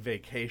 developing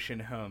vacation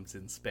homes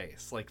in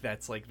space. Like,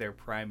 that's, like, their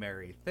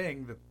primary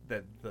thing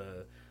that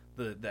the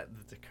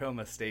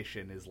Tacoma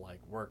station is, like,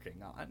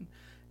 working on.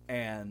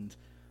 And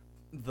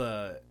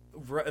the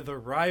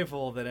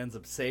rival that ends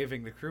up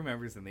saving the crew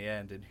members in the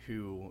end, and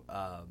who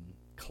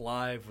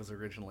Clive was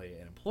originally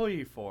an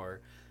employee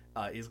for,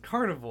 is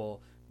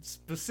Carnival,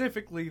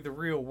 specifically the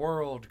real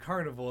world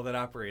Carnival that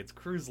operates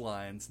cruise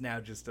lines,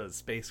 now just does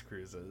space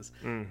cruises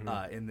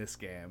in this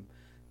game.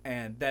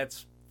 And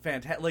that's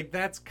fantastic. Like,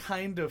 that's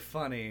kind of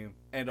funny,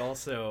 and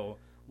also,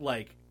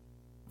 like,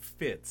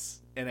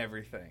 fits and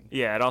everything.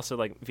 Yeah, it also,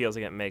 like, feels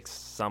like it makes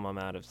some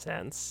amount of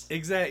sense.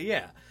 Exactly,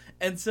 yeah.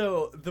 And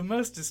so the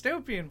most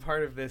dystopian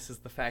part of this is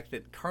the fact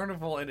that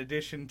Carnival, in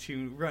addition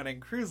to running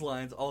cruise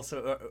lines,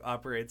 also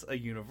operates a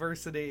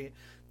university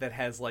that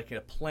has like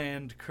a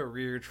planned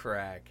career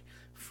track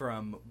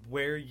from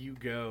where you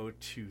go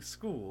to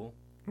school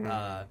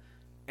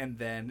and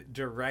then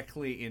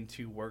directly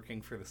into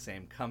working for the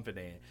same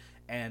company.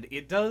 And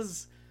it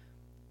does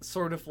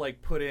sort of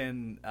like put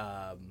in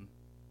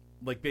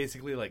like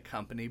basically like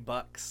company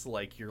bucks,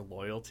 like your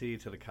loyalty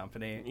to the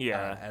company,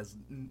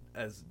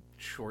 as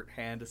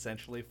shorthand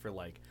essentially for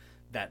like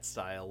that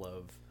style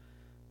of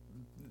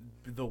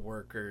the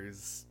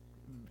workers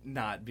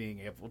not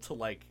being able to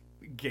like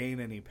gain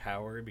any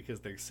power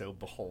because they're so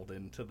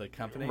beholden to the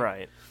company,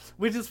 right?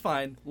 Which is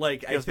fine.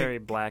 Like, it's very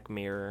Black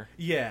Mirror.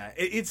 Yeah,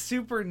 it's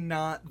super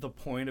not the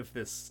point of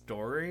this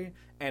story,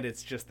 and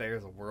it's just there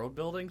as a world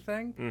building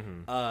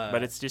thing.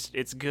 But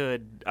it's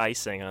good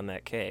icing on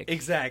that cake.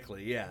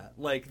 Exactly. Yeah,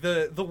 like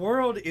the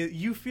world,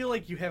 you feel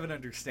like you have an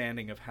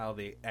understanding of how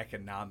the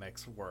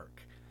economics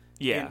work.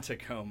 Yeah. In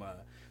Tacoma,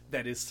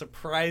 that is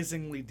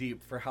surprisingly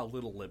deep for how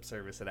little lip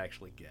service it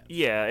actually gets.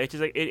 Yeah, it's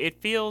just like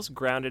it feels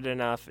grounded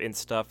enough in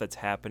stuff that's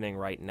happening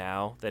right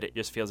now that it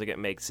just feels like it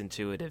makes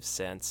intuitive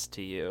sense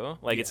to you.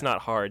 Like, it's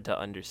not hard to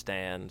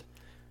understand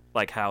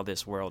like how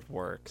this world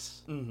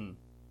works.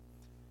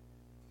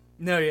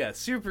 No, yeah,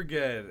 super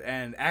good.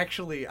 And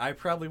actually, I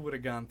probably would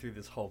have gone through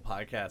this whole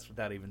podcast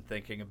without even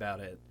thinking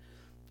about it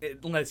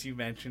unless you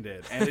mentioned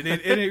it. And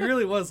it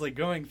really was like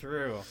going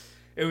through.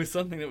 It was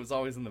something that was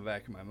always in the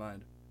back of my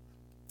mind.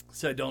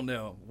 So I don't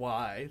know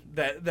why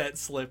that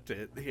slipped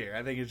it here.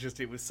 I think it's just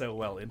it was so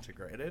well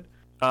integrated.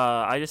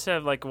 I just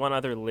have like one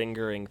other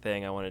lingering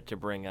thing I wanted to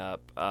bring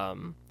up.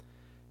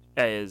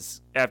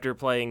 Is after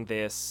playing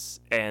this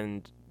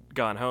and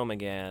Gone Home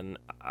Again,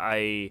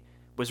 I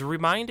was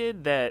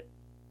reminded that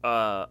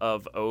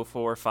of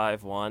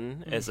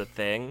 0451 as a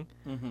thing.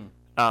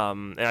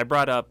 And I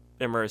brought up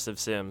immersive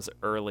sims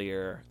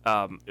earlier.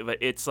 But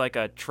it's like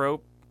a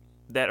trope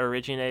that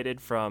originated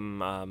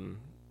from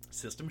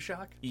System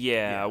Shock?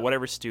 Yeah,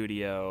 whatever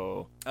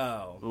studio.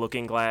 Oh.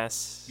 Looking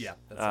Glass. Yeah,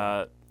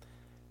 that's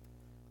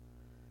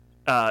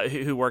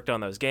who worked on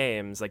those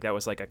games, like that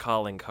was like a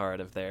calling card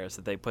of theirs,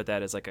 that they put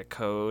that as like a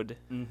code,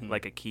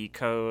 like a key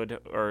code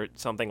or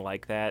something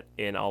like that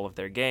in all of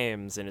their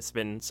games, and it's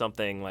been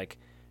something like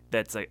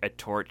that's a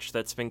torch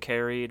that's been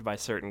carried by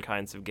certain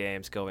kinds of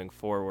games going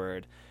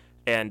forward.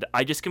 And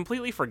I just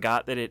completely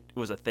forgot that it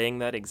was a thing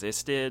that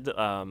existed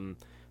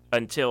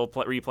until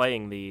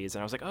replaying these,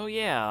 and I was like, oh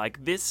yeah,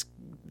 like this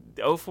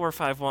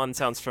 0451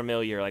 sounds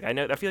familiar. Like I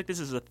feel like this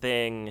is a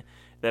thing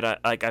that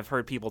I've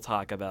heard people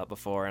talk about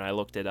before, and I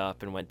looked it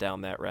up and went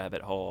down that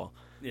rabbit hole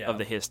of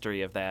the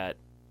history of that.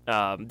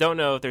 Don't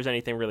know if there's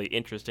anything really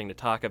interesting to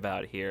talk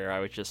about here. I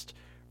was just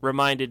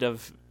reminded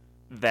of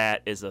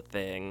that as a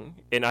thing,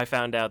 and I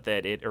found out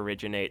that it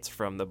originates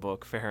from the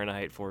book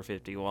Fahrenheit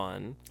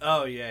 451.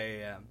 Oh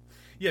yeah,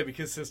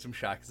 because System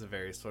Shock is a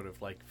very sort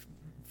of like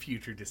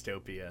future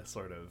dystopia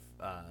sort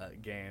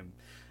of game.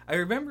 I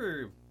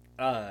remember,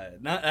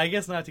 I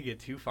guess not to get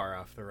too far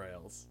off the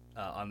rails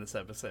on this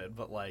episode,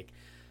 but like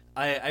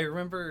I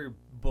remember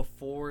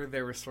before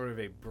there was sort of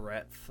a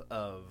breadth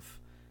of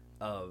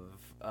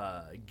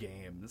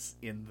games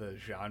in the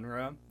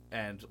genre,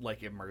 and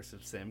like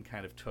immersive sim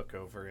kind of took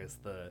over as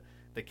the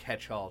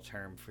catch-all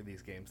term for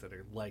these games that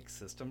are like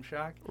System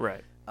Shock.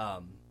 Right.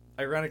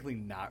 Ironically,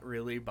 not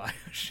really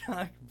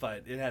BioShock,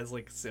 but it has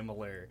like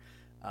similar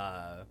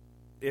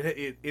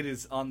it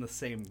is on the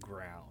same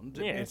ground.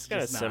 Yeah, it's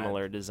got a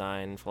similar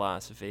design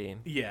philosophy.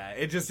 Yeah,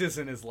 it just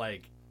isn't as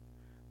like,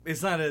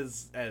 it's not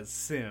as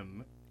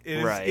sim.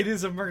 Right. It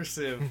is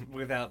immersive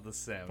without the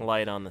sim.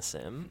 Light on the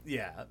sim.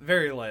 Yeah,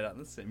 very light on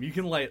the sim. You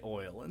can light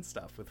oil and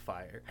stuff with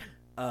fire.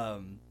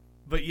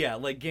 But yeah,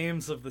 like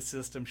games of the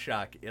System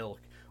Shock ilk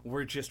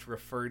were just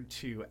referred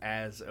to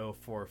as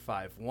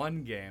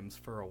 0451 games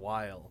for a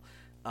while,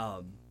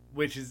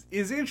 which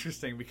is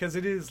interesting because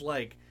it is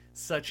like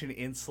such an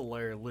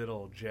insular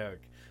little joke.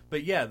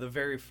 But yeah, the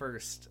very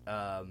first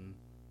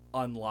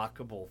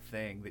unlockable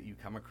thing that you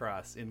come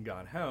across in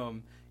Gone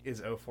Home is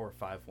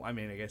 0451. I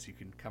mean, I guess you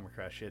can come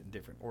across shit in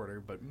different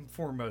order, but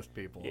for most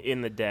people,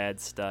 in the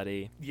dad's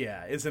study,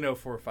 yeah, is an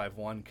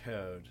 0451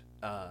 code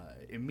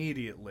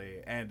immediately,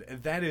 and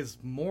that is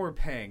more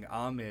paying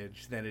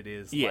homage than it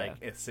is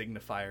like a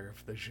signifier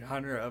of the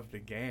genre of the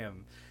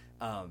game.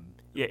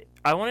 Yeah,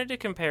 I wanted to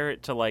compare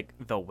it to like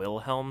the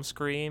Wilhelm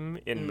scream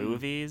in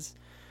movies.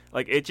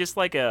 Like it's just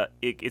like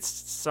it's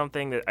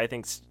something that I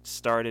think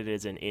started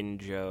as an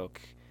in-joke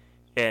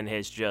and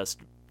has just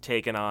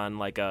taken on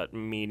like a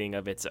meaning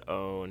of its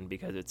own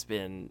because it's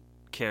been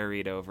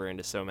carried over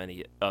into so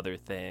many other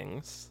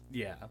things.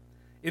 Yeah.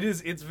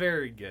 It's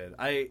very good.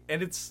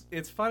 And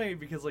it's funny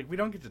because like we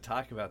don't get to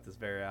talk about this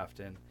very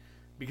often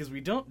because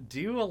we don't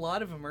do a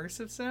lot of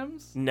immersive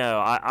sims. No,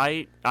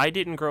 I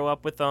didn't grow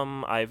up with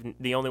them.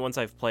 The only ones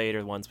I've played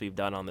are the ones we've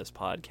done on this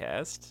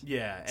podcast.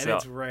 Yeah, and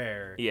it's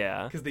rare.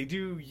 Yeah. Because they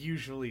do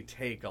usually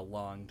take a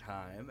long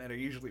time and are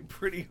usually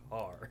pretty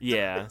hard.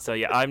 Yeah, so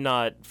yeah, I'm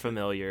not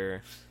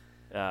familiar.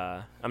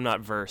 I'm not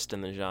versed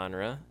in the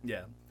genre.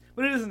 Yeah.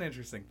 But it is an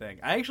interesting thing.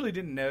 I actually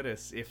didn't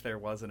notice if there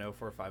was an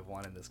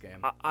 0451 in this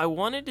game. I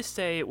wanted to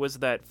say it was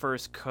that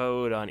first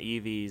code on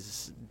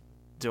Evie's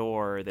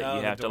door that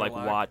you have to like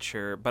watch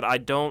her, but I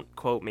don't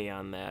quote me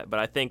on that, but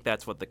I think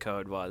that's what the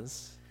code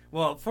was.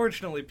 Well,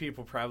 fortunately,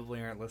 people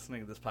probably aren't listening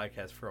to this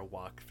podcast for a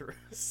walkthrough.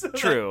 So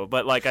true,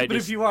 but like But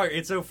if you are,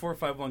 it's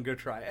 0451, go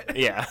try it.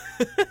 Yeah.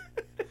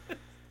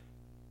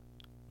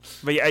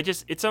 But yeah,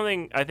 it's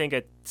something I think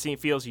it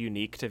feels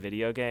unique to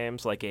video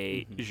games, like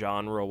a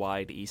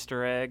genre-wide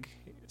Easter egg.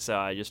 So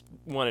I just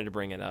wanted to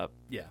bring it up.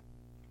 Yeah.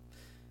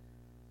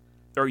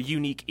 Or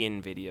unique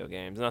in video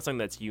games, not something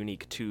that's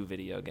unique to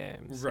video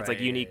games. Right. It's like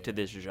unique to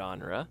this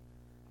genre.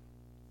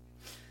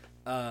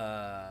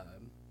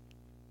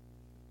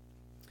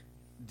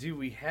 Do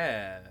we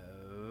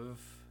have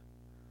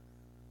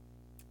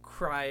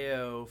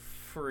cryo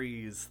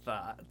freeze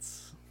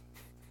thoughts?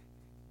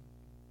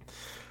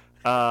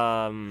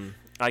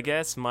 I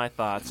guess my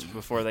thoughts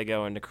before they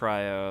go into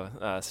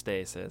cryo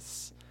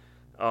stasis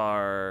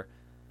are,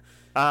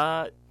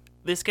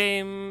 this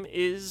game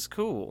is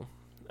cool.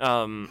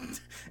 All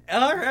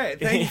right,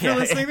 thank you for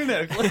listening to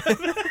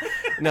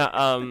Noclip.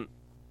 No,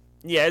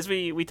 yeah, as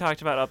we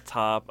talked about up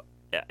top,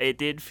 it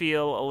did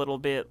feel a little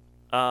bit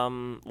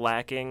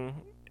lacking,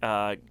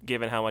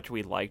 given how much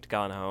we liked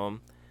Gone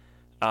Home.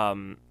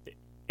 And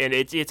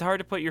it's hard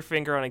to put your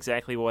finger on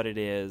exactly what it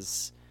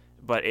is.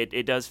 But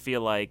it does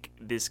feel like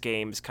this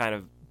game's kind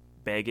of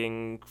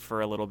begging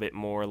for a little bit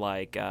more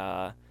like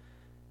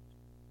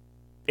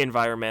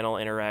environmental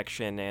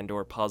interaction and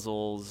or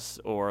puzzles,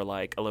 or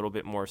like a little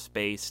bit more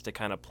space to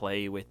kind of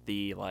play with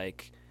the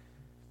like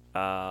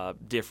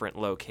different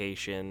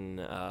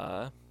location,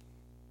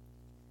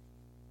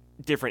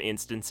 different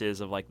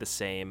instances of like the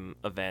same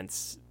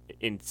events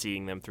in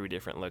seeing them through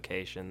different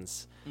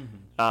locations,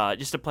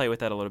 just to play with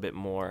that a little bit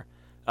more.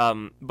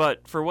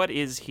 But for what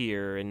is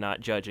here, and not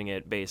judging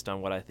it based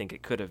on what I think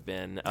it could have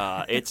been,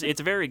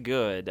 it's very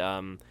good.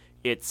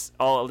 It's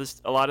a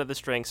lot of the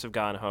strengths of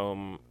Gone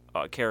Home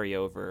carry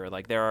over.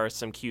 Like there are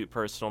some cute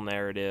personal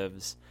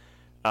narratives.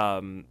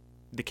 The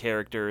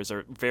characters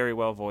are very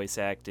well voice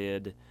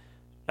acted.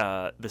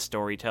 The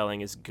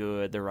storytelling is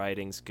good. The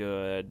writing's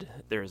good.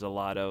 There's a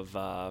lot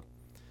of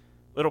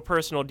little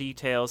personal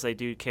details. They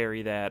do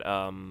carry that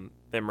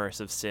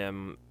immersive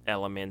sim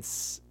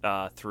elements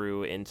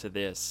through into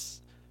this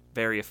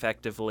very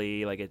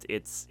effectively. Like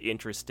it's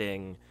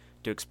interesting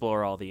to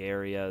explore all the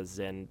areas,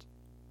 and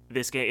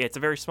this game, it's a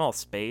very small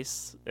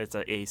space. It's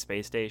a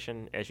space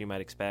station, as you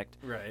might expect.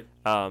 Right.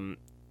 But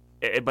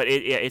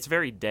it's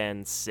very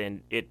dense,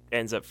 and it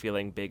ends up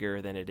feeling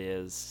bigger than it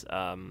is.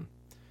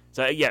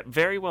 So yeah,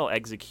 very well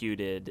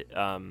executed,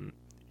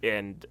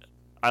 and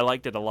I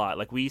liked it a lot.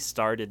 Like we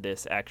started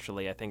this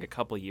actually, I think a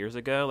couple years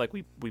ago. Like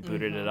we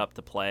booted it up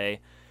to play,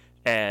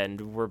 and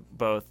we're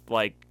both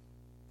like.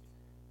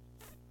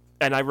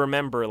 And I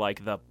remember,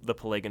 like, the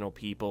polygonal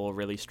people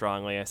really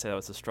strongly. I said it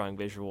was a strong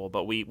visual,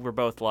 but we're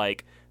both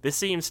like, this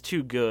seems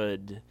too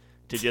good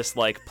to just,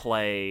 like,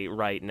 play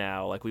right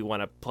now. Like, we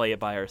want to play it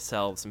by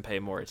ourselves and pay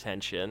more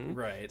attention.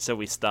 Right. So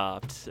we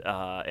stopped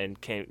and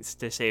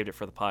saved it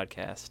for the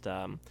podcast.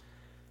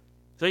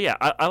 So, yeah,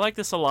 I like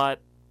this a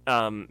lot.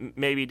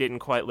 Maybe didn't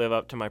quite live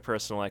up to my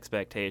personal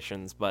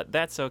expectations, but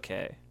that's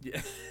okay.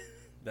 Yeah,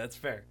 that's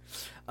fair.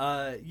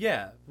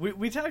 Yeah,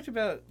 we talked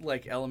about,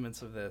 like,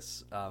 elements of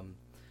this,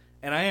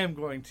 and I am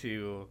going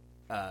to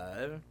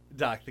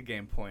dock the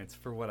game points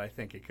for what I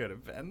think it could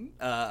have been.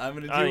 I'm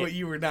going to do what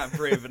you were not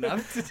brave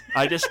enough to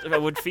do. I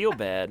would feel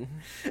bad.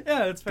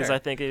 Yeah, it's fair. Because I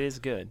think it is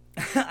good.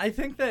 I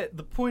think that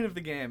the point of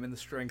the game and the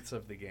strengths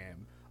of the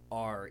game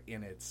are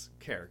in its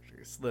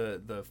characters.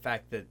 The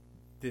fact that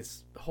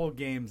this whole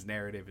game's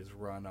narrative is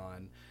run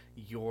on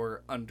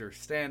your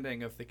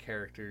understanding of the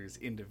characters'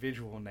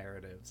 individual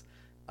narratives.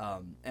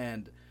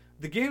 And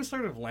the game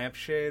sort of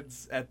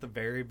lampshades at the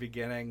very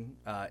beginning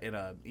in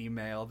an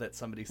email that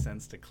somebody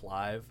sends to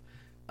Clive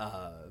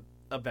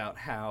about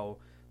how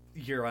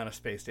you're on a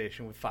space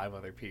station with 5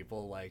 other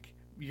people. Like,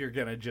 you're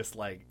going to just,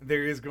 like,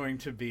 there is going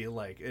to be,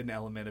 like, an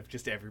element of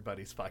just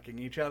everybody's fucking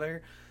each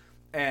other.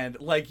 And,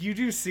 like, you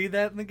do see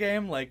that in the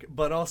game, like,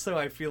 but also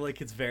I feel like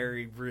it's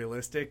very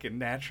realistic and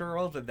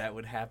natural that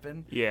would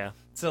happen. Yeah.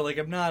 So, like,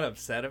 I'm not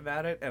upset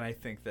about it, and I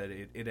think that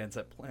it ends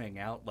up playing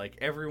out. Like,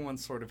 everyone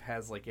sort of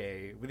has, like,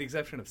 with the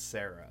exception of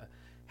Sarah,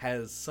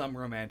 has some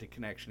romantic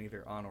connection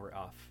either on or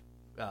off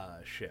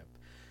ship.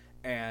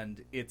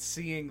 And it's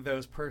seeing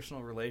those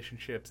personal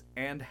relationships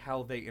and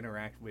how they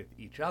interact with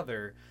each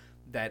other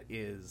that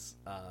is,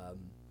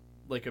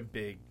 like, a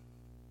big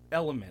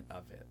element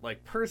of it.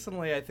 Like,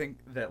 personally, I think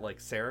that, like,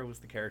 Sarah was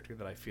the character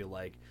that I feel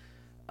like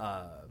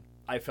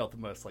I felt the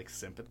most, like,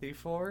 sympathy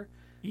for.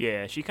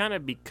 Yeah, she kind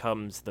of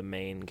becomes the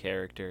main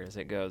character as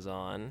it goes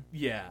on.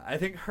 Yeah, I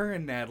think her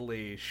and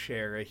Natalie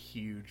share a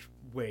huge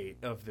weight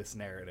of this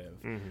narrative.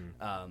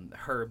 Mm-hmm.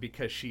 Her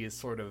because she is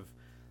sort of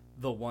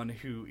the one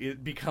who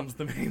becomes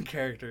the main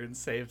character and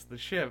saves the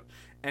ship,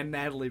 and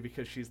Natalie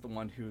because she's the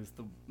one who is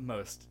the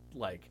most,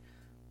 like,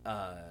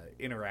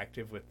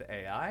 interactive with the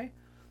AI.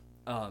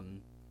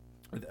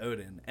 With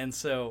Odin. And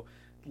so,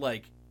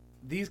 like,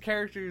 these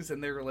characters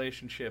and their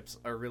relationships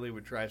are really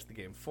what drives the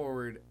game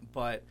forward,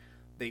 but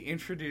they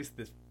introduce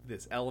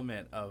this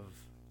element of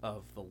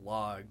the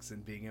logs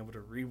and being able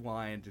to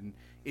rewind, and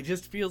it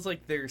just feels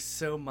like there's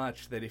so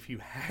much that if you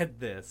had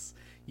this,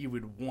 you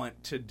would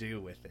want to do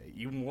with it.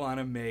 You want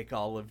to make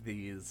all of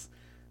these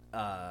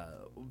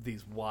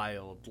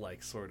wild,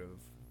 like, sort of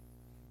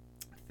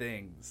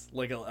things,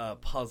 like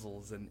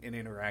puzzles and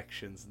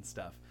interactions and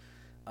stuff.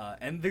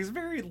 And there's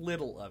very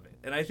little of it,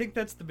 and I think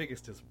that's the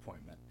biggest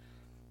disappointment.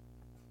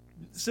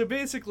 So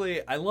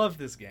basically, I love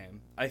this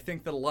game. I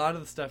think that a lot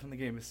of the stuff in the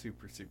game is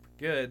super, super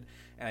good,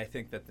 and I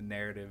think that the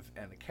narrative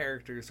and the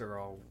characters are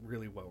all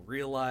really well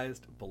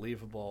realized,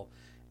 believable,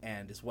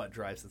 and is what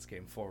drives this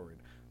game forward.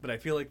 But I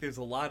feel like there's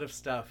a lot of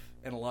stuff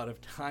and a lot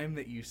of time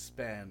that you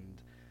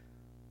spend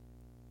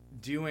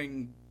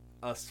doing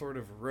a sort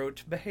of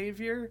rote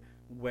behavior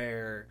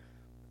where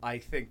I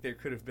think there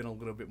could have been a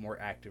little bit more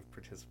active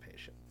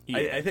participation.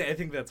 Yeah. I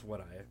think that's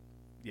what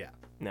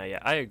No, yeah,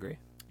 I agree.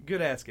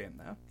 Good ass game,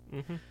 though.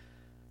 Mm-hmm.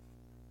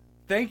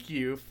 Thank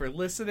you for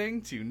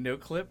listening to No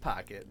Clip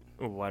Pocket.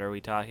 What are we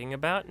talking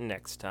about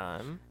next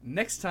time?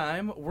 Next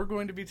time, we're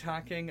going to be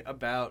talking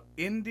about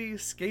indie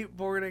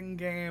skateboarding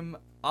game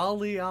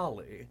Ollie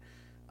Ollie,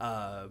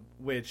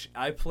 which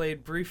I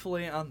played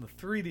briefly on the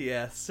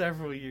 3DS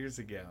several years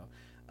ago.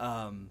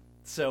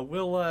 So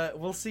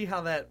we'll see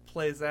how that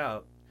plays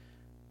out.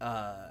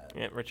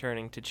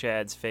 Returning to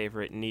Chad's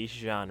favorite niche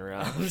genre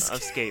of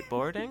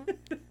skateboarding.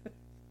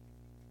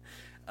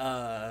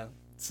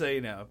 So,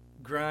 you know,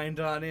 grind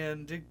on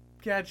in to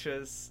catch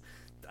us.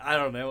 I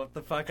don't know what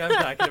the fuck I'm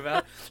talking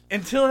about.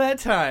 Until that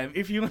time,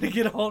 if you want to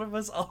get a hold of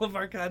us, all of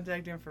our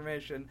contact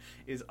information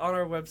is on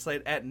our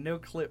website at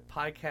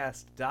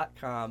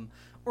noclippodcast.com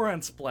or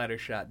on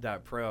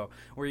splattershot.pro,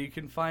 where you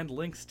can find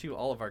links to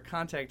all of our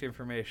contact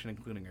information,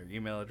 including our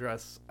email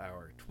address,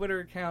 our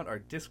Twitter account, our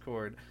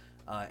Discord,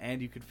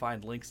 and you can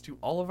find links to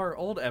all of our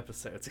old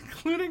episodes,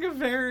 including a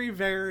very,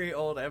 very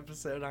old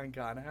episode on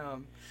Gone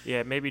Home.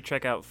 Yeah, maybe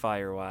check out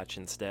Firewatch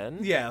instead.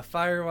 Yeah,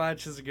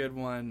 Firewatch is a good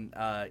one.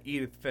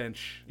 Edith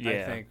Finch, yeah.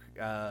 I think.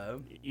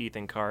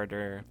 Ethan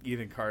Carter.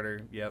 Ethan Carter,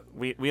 yep.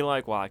 We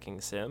like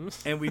walking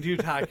sims. And we do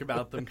talk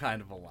about them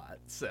kind of a lot,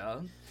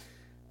 so.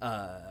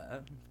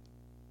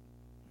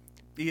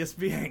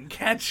 ESPN,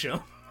 catch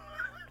 'em.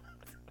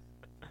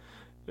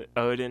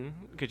 Odin,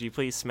 could you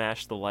please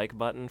smash the like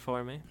button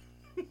for me?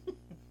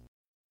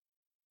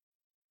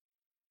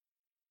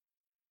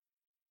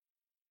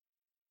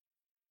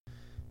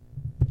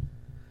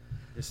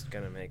 Just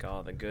gonna make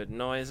all the good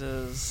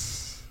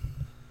noises.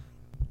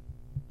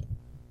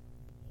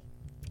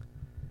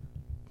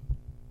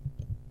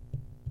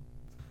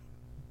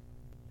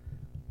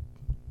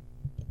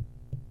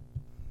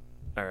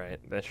 Alright,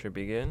 that should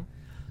be good.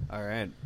 Alright.